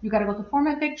version, you got to go to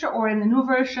format picture, or in the new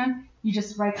version, you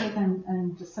just right click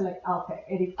and just select alt text,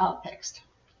 edit alt text,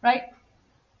 right?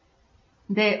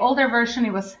 The older version,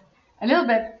 it was a little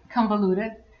bit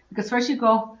convoluted because first you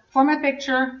go format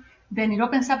picture, then it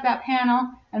opens up that panel,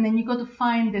 and then you go to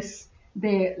find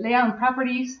the layout and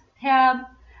properties tab,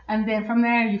 and then from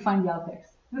there you find the alt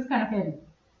text. It's kind of hidden,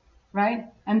 right?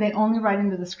 And then only write in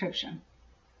the description.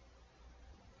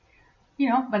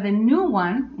 but the new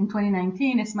one in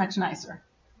 2019 is much nicer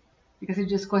because it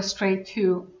just goes straight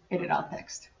to edit alt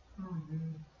text.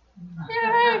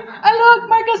 Yay! And look,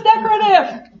 Mark is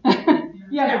decorative.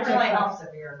 Yeah, it really helps if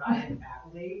you're not in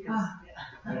faculty.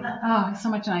 Oh, it's so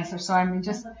much nicer. So I'm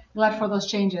just glad for those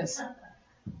changes.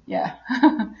 Yeah.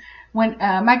 When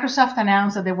Microsoft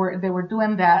announced that they were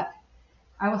doing that,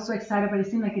 I was so excited, but it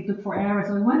seemed like it took forever.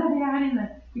 So when are they adding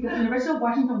that? Because University of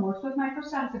Washington works with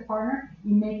Microsoft as a partner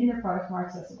in making their products more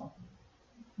accessible.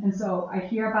 And so I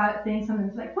hear about things and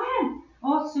it's like, when?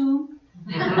 Oh, soon.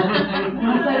 And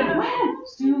I was like, when?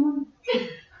 Soon.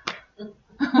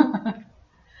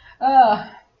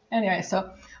 Anyway,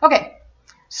 so, okay.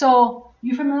 So,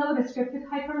 you familiar with descriptive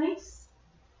hyperlinks?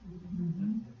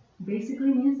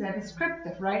 Basically means that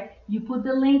descriptive, right? You put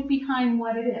the link behind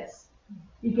what it is.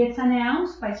 It gets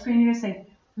announced by screen reader saying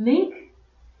link,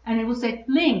 and it will say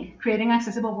link, creating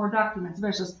accessible Word documents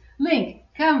versus link,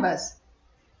 Canvas,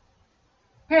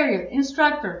 period,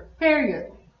 instructor,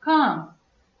 period, com,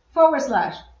 /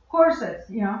 courses,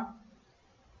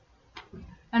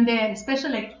 And then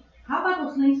especially like, how about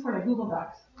those links for the Google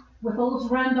Docs with all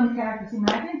those random characters?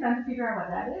 Imagine trying to figure out what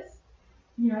that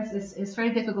is. It's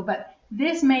very difficult, but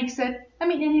this makes it,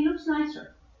 and it looks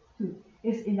nicer too.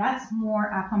 That's more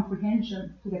a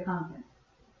comprehension to the content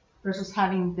versus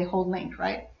having the whole link,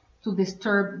 right? To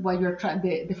disturb what you're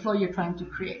the flow you're trying to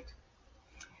create.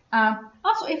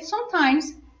 Also, if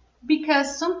sometimes,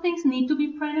 because some things need to be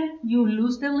printed, you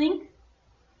lose the link.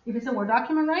 If it's a Word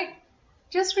document, right?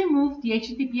 Just remove the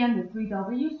HTTP and the 3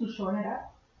 W's to shorten it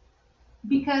up.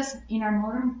 Because in our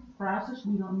modern browsers,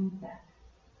 we don't need that.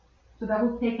 So that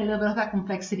will take a little bit of that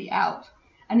complexity out.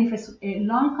 And if it's a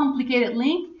long, complicated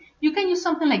link, you can use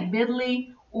something like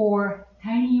bit.ly or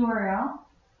tiny URL,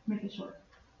 make it short.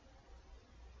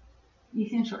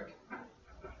 Easy and short.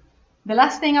 The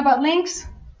last thing about links,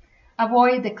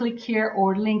 avoid the click here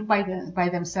or link by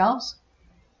themselves.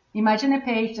 Imagine a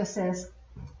page that says,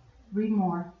 read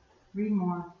more,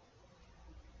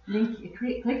 link,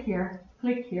 click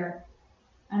here,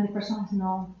 and the person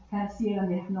can't see it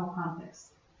and they have no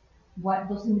context.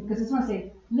 Because it's going to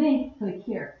say, link, click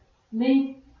here,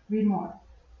 link, read more.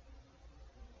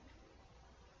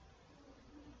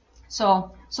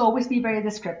 So always be very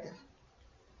descriptive.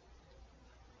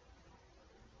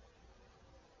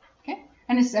 Okay,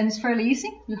 and it's fairly easy.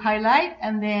 You highlight,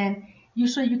 and then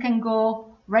usually you can go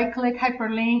right-click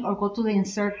hyperlink or go to the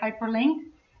insert hyperlink,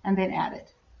 and then add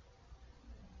it.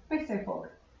 Very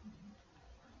straightforward.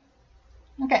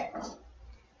 Okay,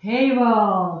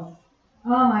 tables.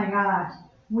 Oh my gosh,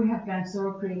 we have been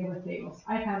so creative with tables.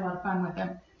 I've had a lot of fun with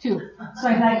them too. So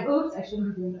I'm like, oops, I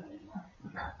shouldn't be doing that anymore.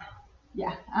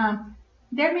 Yeah,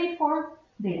 they're made for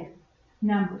data,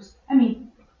 numbers.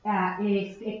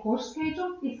 A course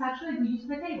schedule is actually the use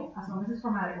of a table as long as it's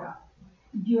formatted well.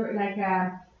 You're like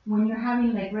when you're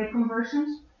having like grade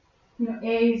conversions,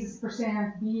 A is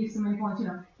percent, B is so many points.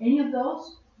 Any of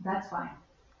those, that's fine,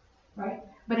 right?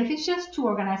 But if it's just to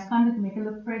organize content to make it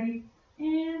look pretty,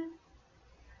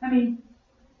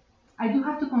 I do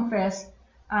have to confess,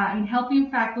 in helping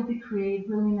faculty create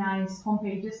really nice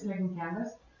homepages like in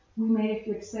Canvas, we made a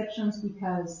few exceptions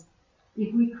because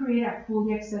if we create a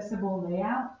fully accessible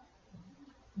layout,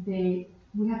 we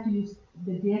have to use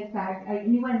the div tag.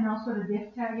 Anyone knows what a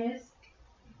div tag is?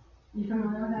 You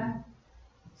familiar with that?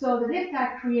 So the div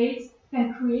tag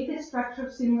can create a structure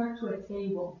similar to a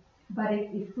table, but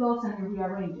it floats and it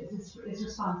rearranges. It's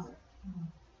responsive,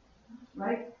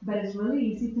 right? But it's really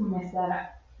easy to mess that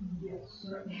up. Yes.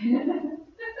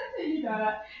 You know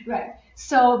that, right?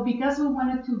 So because we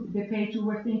wanted the page, we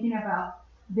were thinking about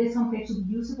this homepage to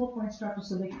be usable for instructors,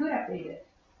 so they could update it,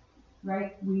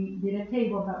 right? We did a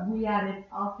table, but we added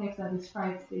alt text that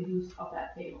describes the use of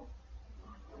that table,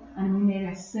 and we made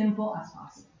it as simple as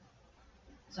possible.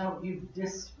 So you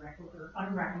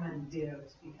unrecommend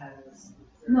divs because...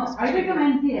 No, I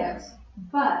recommend divs,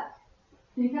 but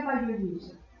think about your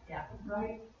user. Yeah.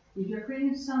 Right? If you're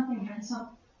creating something, you have to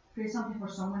create something for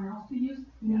someone else to use, it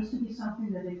needs to be something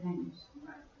that they can use.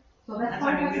 Right. So that's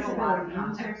why we have a lot of accessibility.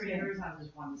 content creators on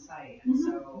just one site, and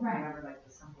so right. whatever like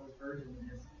the simplest version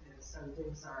is so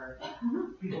divs are,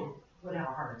 people would have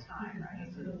a harder time,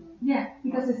 right? So, yeah,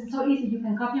 because it's so easy. You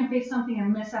can copy and paste something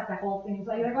and mess up the whole thing. It's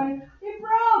like they're going, it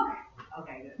broke!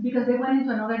 okay, good. Because they went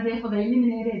into another div or they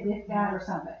eliminated a div tag or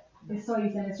something. It's so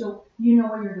easy, and so you know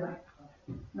what you're doing,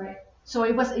 right? So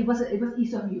it was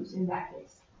ease of use in that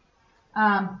case.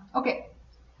 Okay,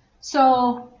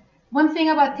 so one thing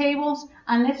about tables,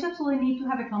 unless you absolutely need to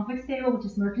have a complex table, which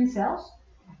is merging cells,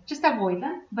 just avoid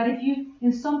them. But if you,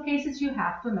 in some cases you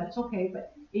have to, and that's okay.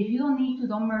 But if you don't need to,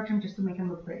 don't merge them just to make them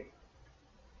look pretty.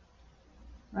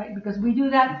 right? Because we do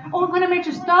that, oh, we're going to make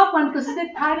your top one because it's the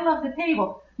title of the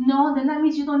table. No, then that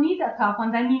means you don't need that top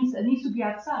one. That means it needs to be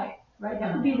outside, right?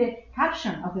 That would be the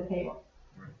caption of the table,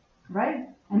 right?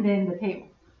 And then the table.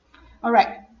 All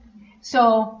right.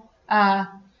 So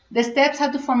the steps how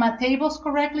to format tables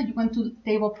correctly. You went to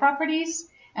table properties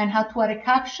and how to add a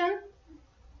caption.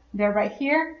 They're right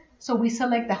here. So we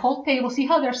select the whole table. See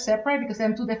how they're separate because they're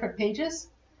on two different pages?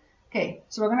 Okay,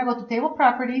 so we're going to go to table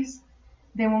properties.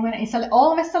 Then we're going to select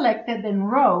all of it selected, then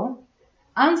row,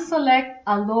 unselect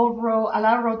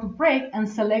allow row to break, and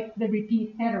select the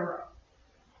repeat header row.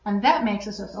 And that makes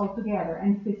us all together.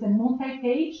 And if it's a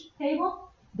multi-page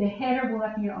table, the header will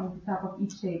appear on the top of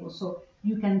each table. So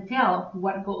you can tell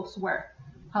what goes where,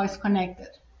 how it's connected.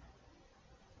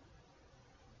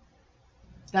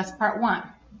 That's part one.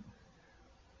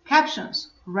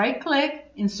 Captions.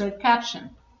 Right-click, insert caption.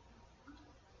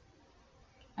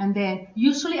 And then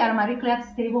usually automatically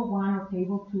adds table 1 or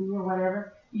table 2 or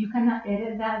whatever. You cannot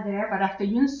edit that there, but after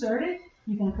you insert it,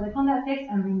 you can click on that text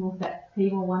and remove that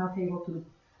table 1 or table 2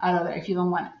 out of there if you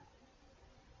don't want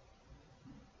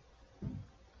it.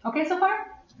 Okay so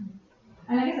far?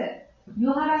 And like I said,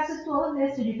 you'll have access to all of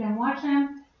this so you can watch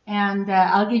them, and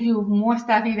I'll give you more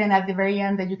stuff even at the very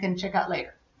end that you can check out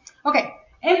later. Okay,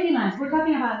 empty lines. We're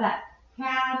talking about that.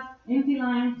 Tabs, empty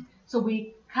lines. So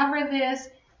we cover this.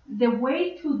 The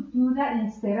way to do that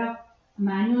instead of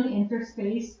manually enter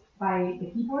space by the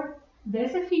keyboard,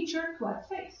 there's a feature to add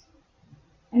space.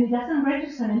 And it doesn't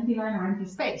register an empty line or empty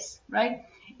space, right?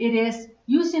 It is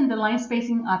using the line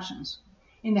spacing options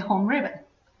in the home ribbon,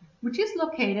 which is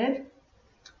located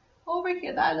over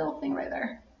here, that little thing right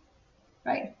there,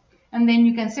 right? And then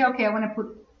you can say, okay, I want to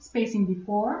put spacing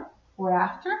before or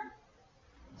after.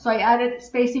 So I added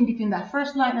spacing between that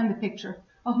first line and the picture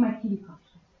of my kitty costume.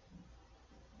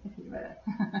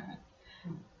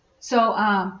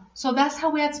 So that's how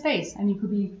we add space, and it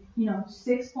could be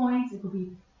 6 points, it could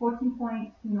be 14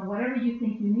 points, whatever you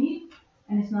think you need,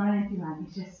 and it's not an empty line,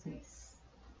 it's just space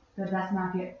that does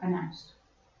not get announced.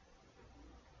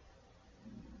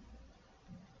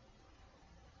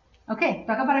 Okay,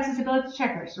 talk about accessibility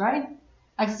checkers, right?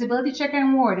 Accessibility checker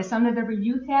in Word is under the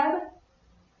Review tab.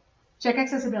 Check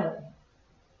accessibility.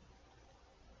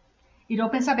 It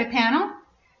opens up a panel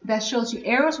that shows you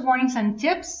errors, warnings, and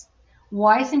tips,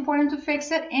 why it's important to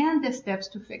fix it, and the steps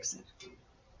to fix it.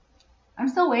 I'm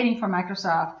still waiting for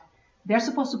Microsoft. They're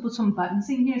supposed to put some buttons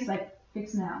in here. It's like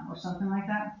fix now or something like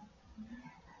that.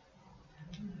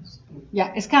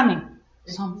 Yeah, it's coming.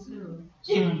 Soon.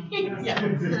 Yeah.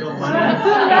 There's no money.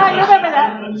 Yeah, you remember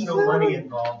that. There's no money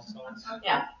involved, so it's,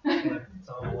 Yeah. it's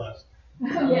on the list.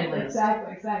 Yeah,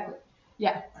 exactly.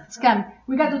 Yeah, it's coming.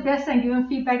 We got to test and give them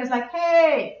feedback. It's like,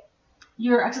 hey,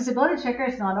 your accessibility checker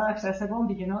is not accessible.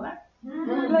 Did you know that?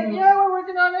 We're like, yeah, we're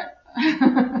working on it.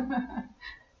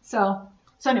 So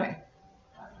anyway,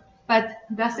 but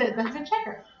that's it. That's a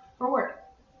checker for Word.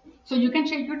 So you can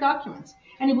check your documents,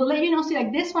 and it will let you know. See,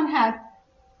 like this one had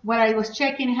what I was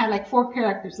checking. It had like 4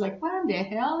 characters. Like, what the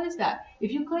hell is that?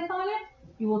 If you click on it,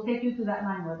 it will take you to that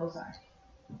line where those are.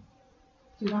 So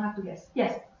you don't have to guess.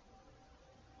 Yes.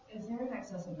 Is there an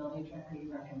accessibility tracker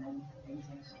you recommend for things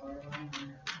like Storyline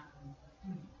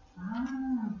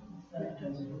instead of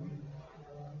just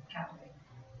Captivate?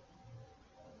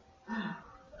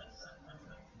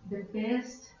 The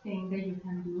best thing that you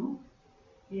can do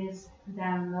is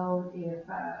download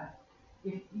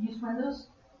if you use Windows,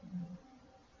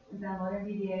 download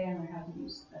NVDA and learn how to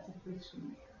use. That's a free screen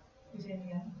reader. You say it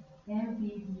again?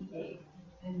 NVDA.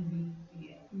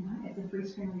 NVDA. It's a free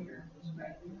screen reader.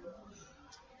 Right.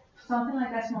 Something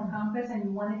like that's more complex, and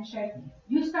you want to check.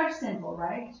 You start simple,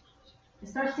 right?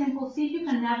 Start simple. See if you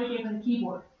can navigate on the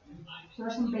keyboard. So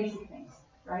there's some basic things,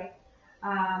 right?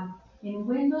 In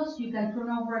Windows, you can turn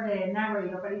over the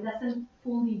narrator, but it doesn't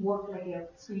fully work like a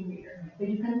screen reader. But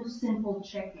you can do simple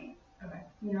checking. Okay.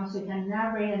 So you can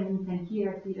narrate and you can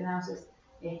hear if it announces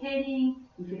a heading,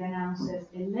 if it announces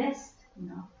a list,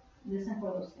 listen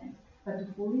for those things. But to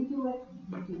fully do it,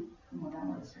 you need to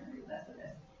download the screen reader. That's the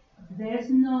best. There's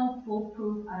no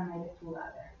foolproof automated tool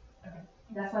out there. Okay.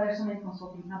 That's why there's so many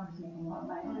consulting companies making a lot of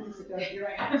money on accessibility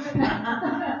right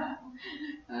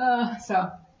now.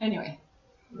 So anyway.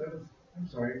 I'm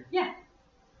sorry. Yeah.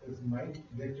 Is Mike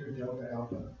Victor Delta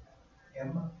Alpha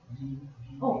MVD?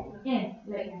 Oh, N.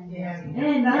 Like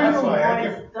N. That's why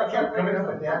I kept coming up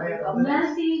with that.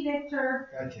 Nancy Victor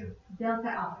Gotcha. Delta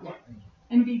Alpha.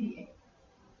 Yeah. NVDA.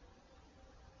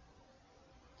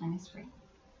 And it's free.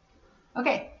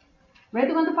 Okay. Ready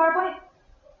to go into PowerPoint?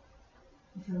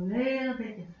 It's a little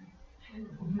bit different.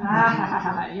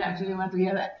 You actually want to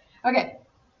hear that. Okay.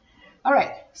 All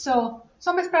right. So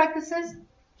some best practices.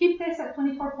 Keep this at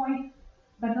 24 point,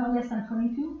 but not less than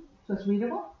 22, so it's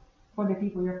readable for the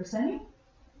people you're presenting,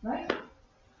 right?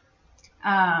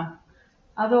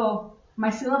 Although my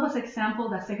syllabus example,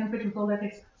 that second page with all that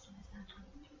text,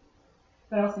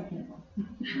 but I was thinking of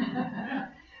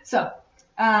So,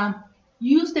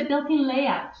 use the built-in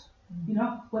layout,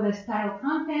 whether it's title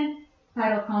content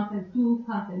 2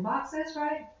 content boxes,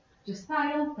 right? Just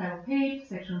title page,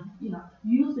 section,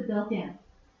 use the built-in,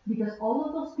 because all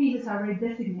of those pieces are already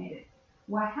designated.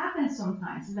 What happens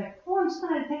sometimes is like, oh, I'm just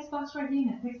gonna have a text box right here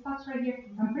and a text box right here,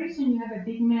 and pretty soon you have a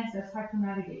big mess that's hard to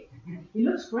navigate. It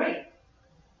looks great,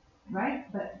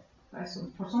 right? But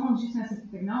for someone who's using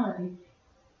assistive technology,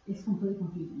 it's completely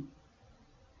confusing.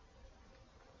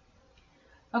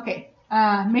 Okay,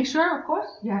 make sure, of course,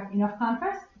 you have enough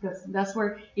contrast, because that's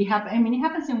where it happens. I mean, it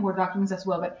happens in Word documents as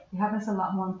well, but it happens a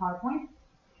lot more in PowerPoint,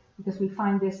 because we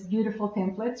find these beautiful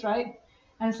templates, right?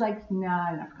 And it's like,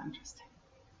 not enough contrast.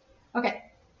 Okay,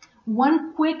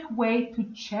 one quick way to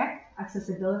check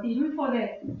accessibility, even for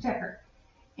the checker.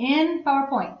 In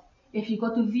PowerPoint, if you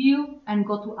go to View and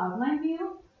go to Outline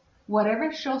View,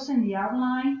 whatever shows in the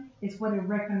outline is what it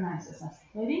recognizes as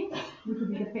heading, which would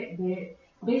be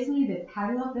basically the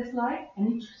title of the slide,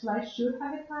 and each slide should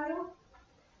have a title,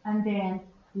 and then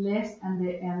list,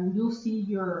 and you'll see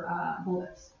your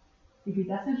bullets. If it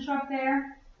doesn't show up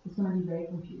there, it's going to be very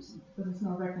confusing because it's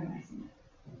not recognizing it.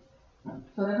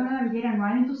 So they're going to navigate and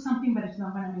run into something, but it's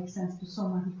not going to make sense to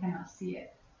someone who cannot see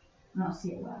it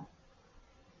well.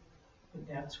 But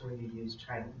that's where you use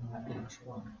title, not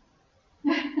H1.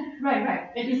 Right.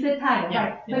 It's the title, Yeah,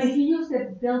 right? yes. But if you use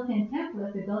the built-in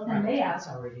template, the built-in layout, That's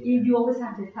already you always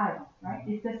have the title, right?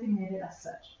 It's designated as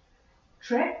such.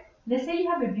 Trick, let's say you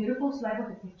have a beautiful slide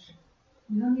with a picture.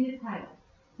 You don't need a title.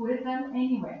 Put a title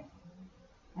anyway,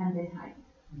 and then hide it.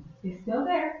 It's still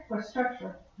there for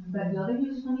structure, but the other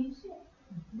users don't need to see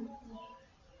it.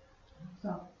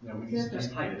 So, Yeah, we can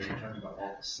just hide it. Are you talking about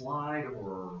all the slide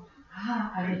or?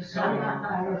 I will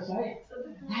show it.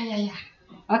 Yeah.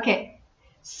 Okay,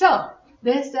 so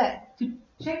there's to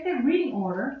check the reading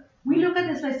order. We look at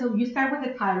the slide, so you start with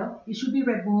the title. It should be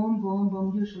read boom, boom,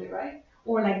 boom, usually, right?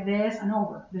 Or like this and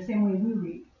over, the same way we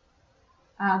read.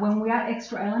 When we add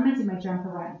extra elements, it might jump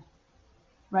around,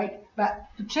 right? But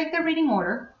to check the reading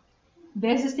order,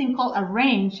 there's this thing called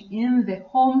Arrange in the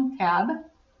Home tab,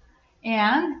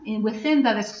 and within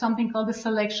that is something called the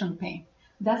Selection pane.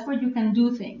 That's where you can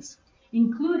do things,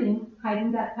 including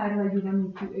hiding that title that you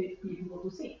don't need people to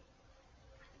see.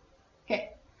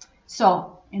 Okay,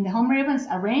 so in the Home ribbons,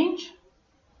 Arrange,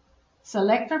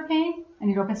 Selector pane, and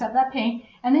it opens up that pane,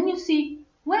 and then you see,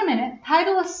 wait a minute,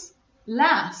 title is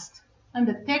last, and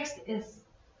the text is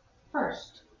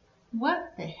first.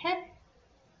 What the heck?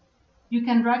 You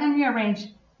can drag and rearrange,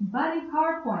 but in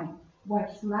PowerPoint,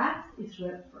 what's last is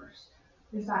read first.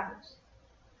 It's backwards.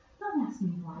 Don't ask me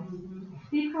why.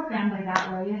 They programmed it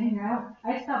that way,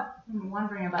 I stopped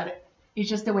wondering about it. It's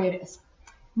just the way it is.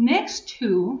 Next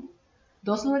to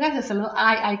those little guys, there's a little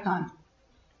eye icon.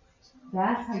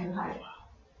 That's how you hide it.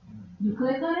 You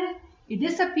click on it, it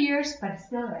disappears, but it's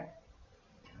still there.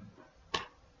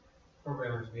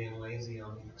 Programmers being lazy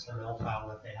on the XML file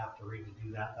that they have to read to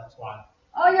do that. That's why.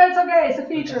 Oh yeah, it's okay. It's a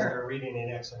Because feature. they're reading an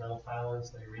XML file and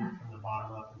so they read from the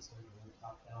bottom up instead of from the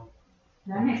top down.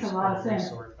 That makes a lot of sense.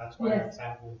 That's why Yes. that's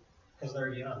happening. Because they're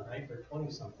young, right? They're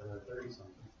 20-something or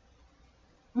 30-something.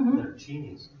 Mhm. They're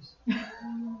geniuses.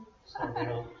 So they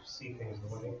don't see things the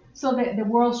way. So the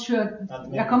world should Not to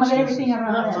make accommodate excuses. everything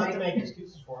around Not there. to make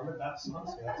excuses for them, but that's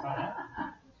honestly, that's how it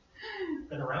happened.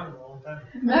 Been around a long time.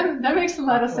 That makes a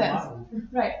lot of Talked to sense. of them.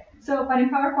 Right. So, but in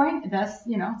PowerPoint, that's,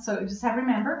 so you just have to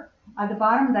remember, at the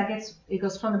bottom, it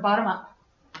goes from the bottom up,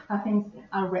 how things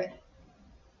are read.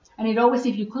 And it always,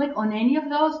 if you click on any of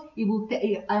those,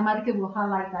 it automatically will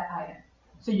highlight that item.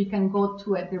 So you can go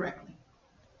to it directly.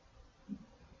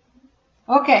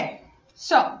 Okay,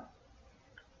 so,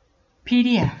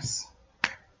 PDFs.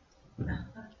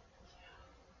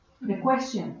 The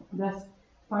question, that's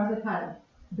part of the title.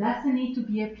 Does it need to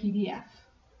be a PDF?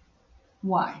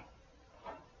 Why?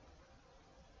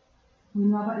 We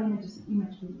know about image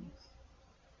PDFs,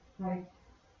 right?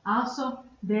 Also,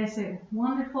 there's a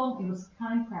wonderful, it was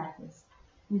kind practice.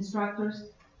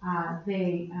 Instructors,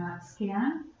 they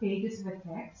scan pages of a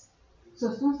text.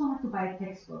 So students don't have to buy a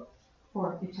textbook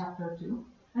for a chapter or two,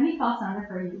 and it falls under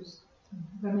fair use.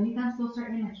 But many times those are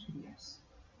image PDFs.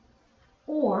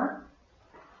 Or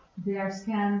they are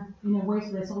scanned in a way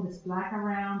so there's all this black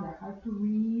around, they're hard to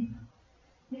read.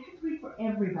 They're hard to read for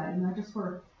everybody, not just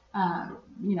for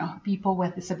people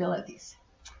with disabilities.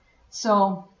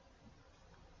 So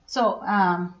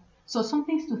some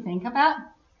things to think about.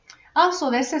 Also,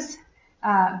 this is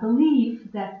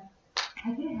believe that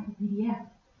I didn't have a PDF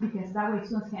because that way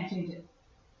students can't change it.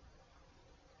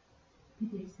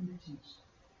 PDFs can be changed.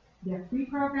 There are free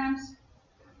programs,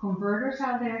 converters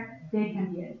out there, they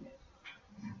can be edited.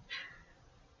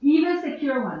 Even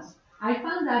secure ones. I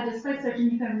found that just by searching,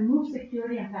 you can remove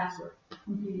security and password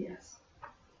from PDFs.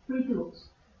 Free tools.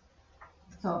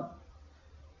 So,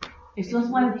 if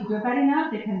students want to do it bad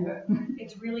enough, they can do it.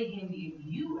 It's really handy if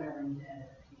you ever need to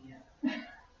edit a PDF.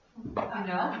 You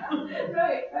know?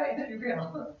 Right. To be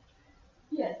real.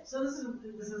 Yes. So this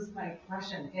is my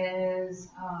question, is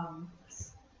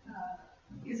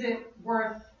it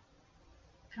worth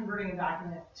converting a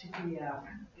document to PDF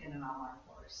in an online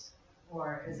course?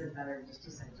 Or is it better just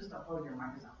to say, just upload your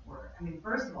Microsoft Word? I mean,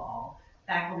 first of all,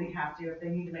 faculty have to, if they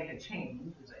need to make a change,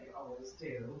 which they always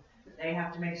do, they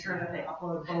have to make sure that they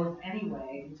upload both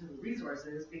anyway into the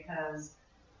resources because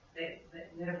they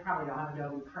probably don't have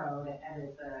Adobe Pro to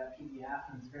edit the PDF,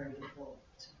 and it's very difficult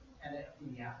to edit a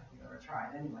PDF if you've ever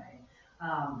tried anyway.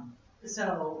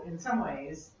 So in some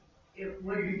ways, it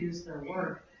would reduce their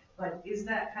work, but is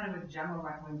that kind of a general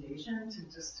recommendation to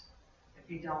just, if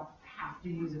you don't have to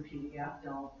use a PDF,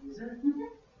 don't use it? Mm-hmm.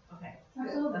 Okay,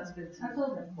 Absolutely. that's good to know.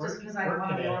 Absolutely. Just because I want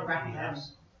to be able to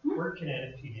recognize. Word can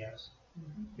edit PDFs.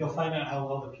 You'll find out how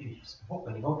well the PDFs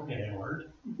when you open it in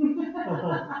Word.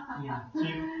 Yeah. So I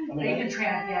mean, They can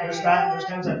there's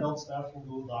times I build stuff in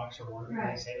Google Docs or Word and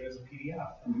Right. they save it as a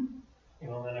PDF. And, you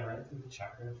know, then I run it through the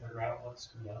checker and figure out what's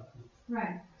screwed up.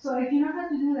 Right. So if you know how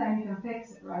to do that, you can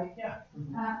fix it, right? Yeah.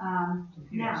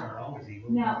 The PDFs aren't always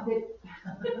evil. now,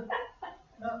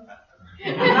 I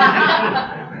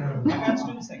got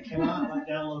students that cannot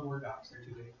download Word docs; they're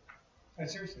too big.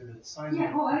 Seriously, the size yeah,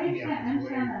 of oh, I the PDF understand, is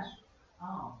way. that.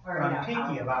 Oh. I'm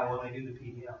picky about when I do the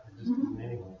PDF. It just isn't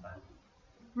any one time.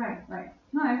 Right.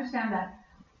 No, I understand that.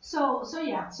 So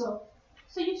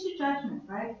use your judgment,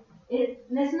 right?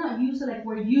 Let's not use it like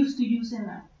we're used to using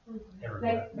them.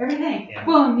 Like everything, Yeah.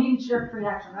 boom, knee-jerk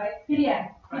reaction, right? PDF,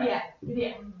 right?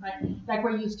 Like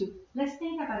we're used to. Let's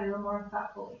think about it a little more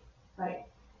thoughtfully, right?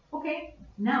 Okay,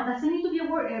 now does it need to be a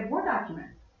Word document?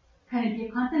 Can it be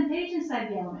a content page inside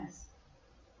the LMS?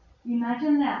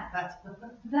 Imagine that.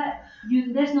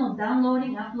 There's no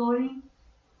downloading, uploading.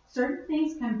 Certain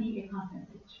things can be a content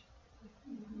page.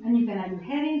 And you can add your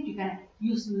headings, you can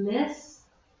use lists,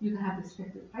 you can have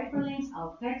descriptive hyperlinks,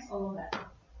 alt text, all of that.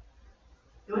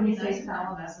 It would be nice if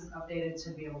LMS is updated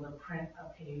to be able to print a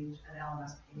page, an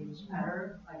LMS page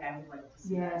better. Like I would like to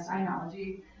see Yes, that I know.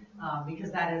 technology.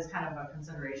 Because that is kind of a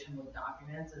consideration with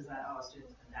documents is that,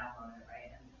 students can download it,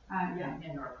 right?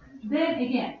 And or print. Then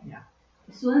again,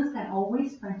 students can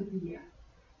always print a PDF.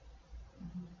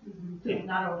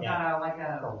 Not like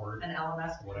Or Word. an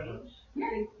LMS Whatever.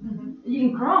 page.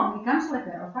 In Chrome, it comes with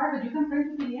it, or Harvard, you can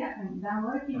print a PDF and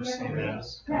download a Or PDF. save it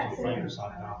as Yes.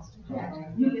 Microsoft Office. Yeah,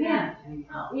 you can.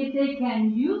 If they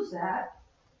can use that,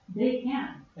 they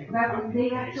can. They can But copy they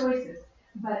and have paste. choices.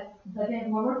 But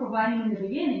then what we're providing in the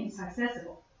beginning is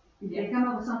accessible. If they come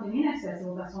up with something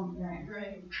inaccessible, that's on their end.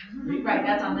 Right,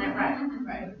 that's on there,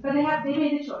 right. But they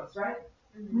made a choice, right?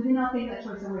 We did not take that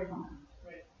choice away from them.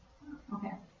 Right.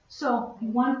 Okay. So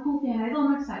one cool thing, I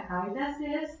don't know exactly how it does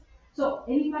this. So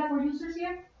any Blackboard users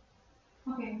here?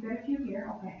 Okay, got a few here.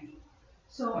 Okay.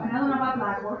 So and I don't know about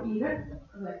Blackboard either.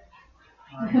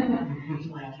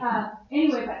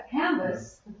 Anyway, but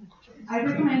Canvas, I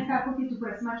recommend faculty to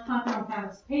put as much content on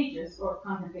Canvas pages or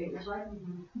content pages, right?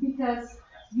 Because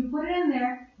you put it in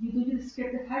there, you do the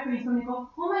descriptive hyperlinks, and they go,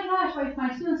 oh my gosh, but if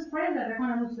my students print that, they're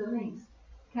going to lose the links.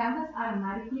 Canvas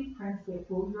automatically prints the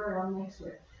full URL next to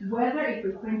it, whether it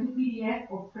will print to PDF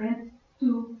or print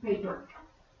to paper.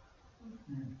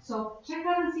 So check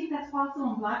out and see if that's possible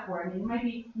on Blackboard. I mean, it might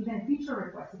be even a feature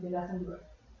request if it doesn't do it.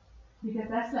 Because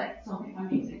that's like something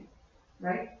amazing,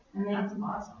 right? And then, That's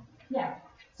awesome. yeah.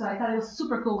 So I thought it was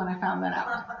super cool when I found that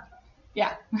out.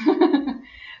 Yeah.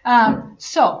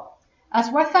 So, as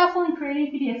we're thoughtful in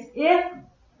creating PDFs,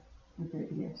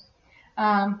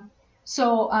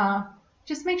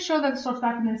 just make sure that the source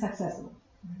document is accessible.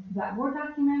 That Word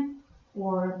document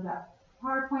or that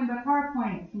PowerPoint, but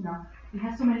PowerPoint, it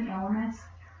has so many elements.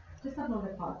 Just upload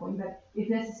the PowerPoint, but if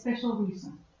there's a special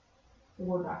reason, the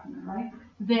Word document, right?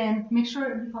 Then make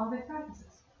sure you follow best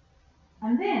practices.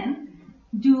 And then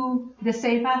do the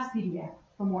save as PDF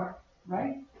from Word,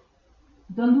 right?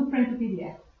 Don't do print to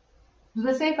PDF. Do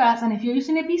the save as, and if you're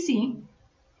using a PC,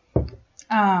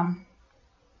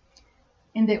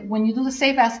 when you do the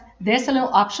save as, there's a little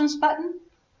options button.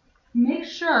 Make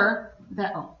sure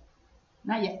that,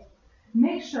 not yet.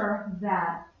 Make sure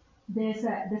that there's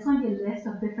going to be a list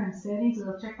of different settings,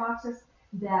 little checkboxes.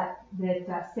 that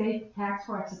safe tags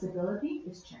for accessibility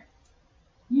is checked.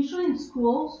 Usually in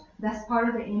schools, that's part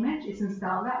of the image. It's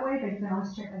installed that way, but you can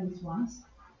always check at least once.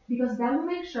 Because that will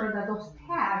make sure that those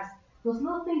tags, those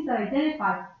little things that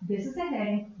identify this is a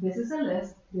heading, this is a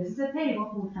list, this is a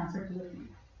table, will transfer to the feed.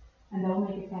 And that will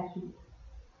make it tag feed.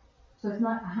 So it's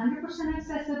not 100%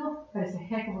 accessible, but it's a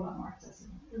heck of a lot more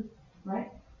accessible,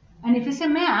 right? And if it's a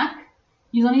Mac,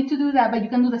 you don't need to do that, but you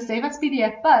can do the save as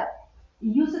PDF, but it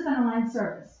uses an online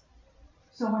service.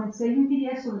 So when it's saving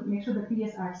PDFs, so make sure the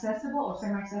PDFs are accessible or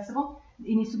semi-accessible,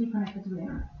 it needs to be connected to the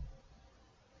internet.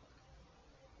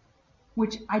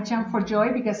 Which I jump for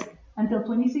joy because until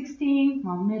 2016,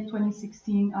 well,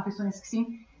 mid-2016, Office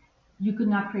 2016, you could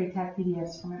not create tag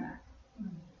PDFs from a Mac.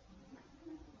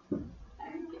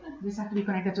 This has to be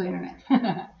connected to the internet.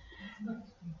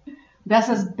 That's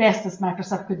as best as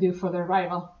Microsoft could do for their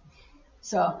rival.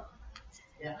 So,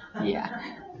 yeah.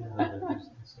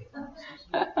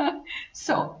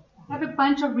 So, I have a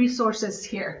bunch of resources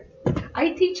here.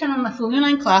 I teach an fully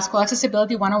online class called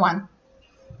Accessibility 101.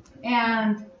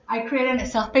 And I created a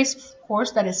self-paced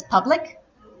course that is public.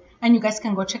 And you guys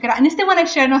can go check it out. And it's the one I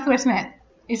shared with Northwest.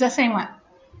 It's the same one,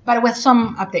 but with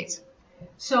some updates.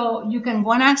 So you can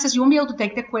go and access, you won't be able to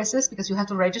take the quizzes because you have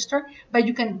to register, but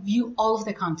you can view all of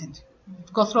the content,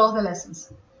 go through all the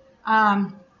lessons.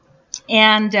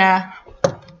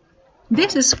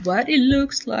 This is what it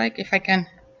looks like if I can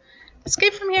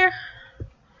escape from here.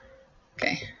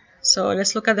 Okay, so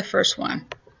let's look at the first one.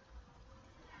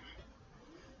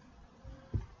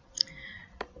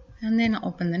 And then I'll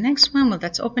open the next one. Well,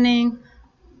 that's opening.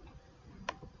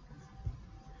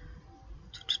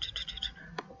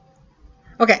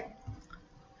 Okay,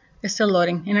 it's still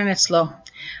loading. Internet's slow.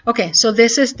 Okay, so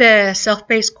this is the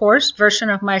self-paced course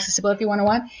version of my Accessibility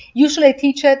 101. Usually I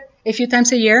teach it a few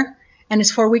times a year, and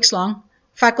it's 4 weeks long.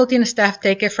 Faculty and staff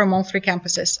take it from all 3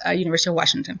 campuses at University of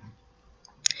Washington.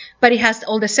 But it has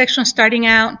all the sections starting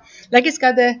out, like it's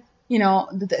got the,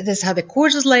 this is how the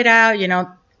course is laid out,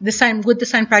 good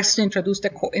design practice to introduce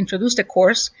the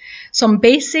course. Some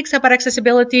basics about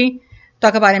accessibility,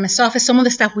 talk about MS Office, some of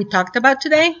the stuff we talked about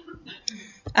today.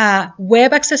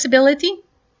 Web accessibility,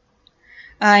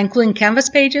 including Canvas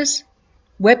pages,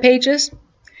 web pages,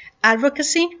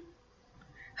 advocacy.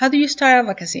 How do you start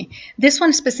advocacy? This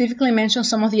one specifically mentions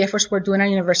some of the efforts we're doing at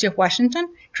University of Washington,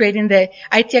 creating the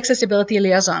IT accessibility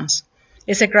liaisons.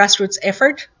 It's a grassroots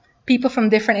effort. People from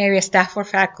different areas, staff or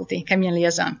faculty, can be a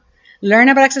liaison. Learn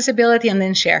about accessibility and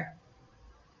then share,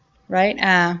 right?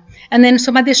 And then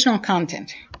some additional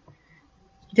content.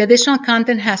 The additional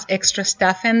content has extra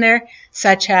stuff in there,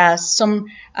 such as some,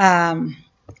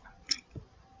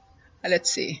 let's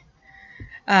see,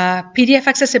 PDF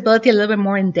accessibility a little bit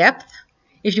more in depth.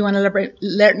 If you want to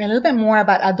learn a little bit more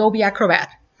about Adobe Acrobat.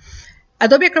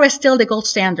 Adobe Acrobat is still the gold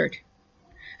standard.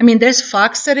 I mean, there's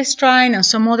Fox that is trying and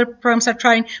some other programs are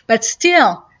trying, but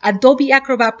still, Adobe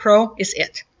Acrobat Pro is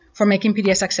it for making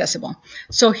PDFs accessible.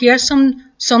 So here's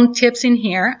some tips in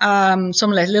here,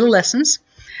 some little lessons.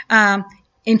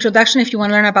 Introduction, if you want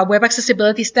to learn about web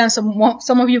accessibility standards.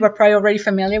 Some of you are probably already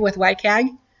familiar with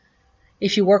WCAG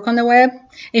if you work on the web.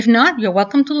 If not, you're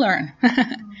welcome to learn.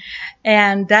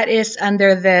 And that is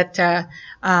under that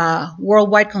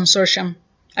Worldwide Consortium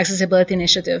Accessibility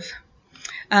Initiative.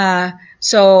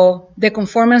 So the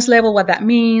conformance level, what that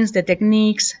means, the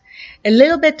techniques, a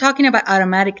little bit talking about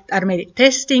automated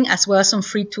testing, as well as some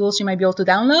free tools you might be able to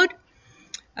download.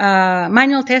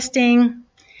 Manual testing.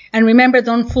 And remember,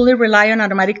 don't fully rely on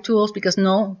automatic tools because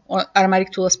no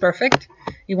automatic tool is perfect.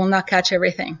 It will not catch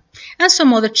everything. And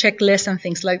some other checklists and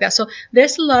things like that. So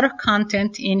there's a lot of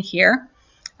content in here.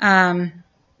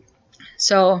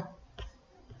 So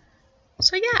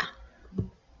yeah.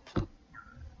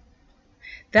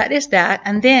 That is that.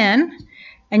 And then,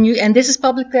 and this is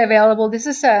publicly available. This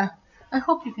is I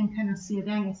hope you can kind of see it.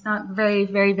 Dang, it's not very,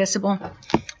 very visible.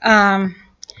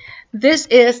 This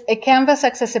is a Canvas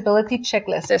accessibility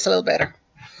checklist. It's a little better.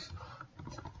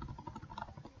 Is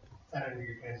that under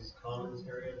your Kansas Commons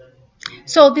area then?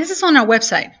 So this is on our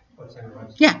website. What's on your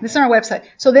website? Yeah, this is on our website.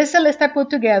 So this is a list I put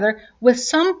together with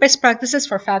some best practices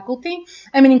for faculty.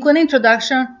 I mean, including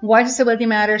introduction, why accessibility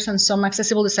matters, and some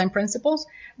accessible design principles.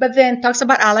 But then talks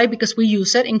about Ally because we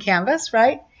use it in Canvas,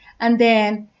 right? And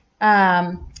then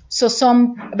so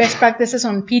some best practices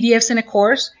on PDFs in a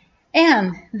course.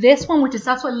 And this one, which is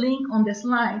also a link on the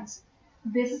slides,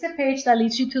 this is a page that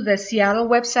leads you to the Seattle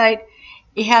website.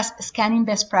 It has scanning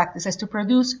best practices to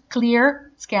produce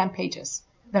clear scan pages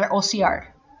that are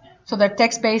OCR. So they're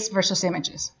text-based versus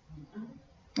images.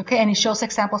 Okay, and it shows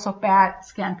examples of bad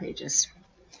scan pages.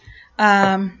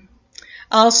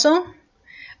 Also,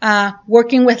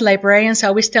 working with librarians, I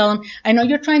always tell them, I know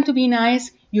you're trying to be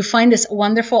nice. You find this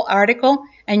wonderful article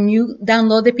and you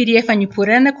download the PDF and you put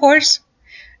it in the course.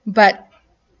 But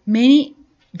many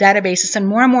databases, and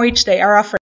more each day, are offering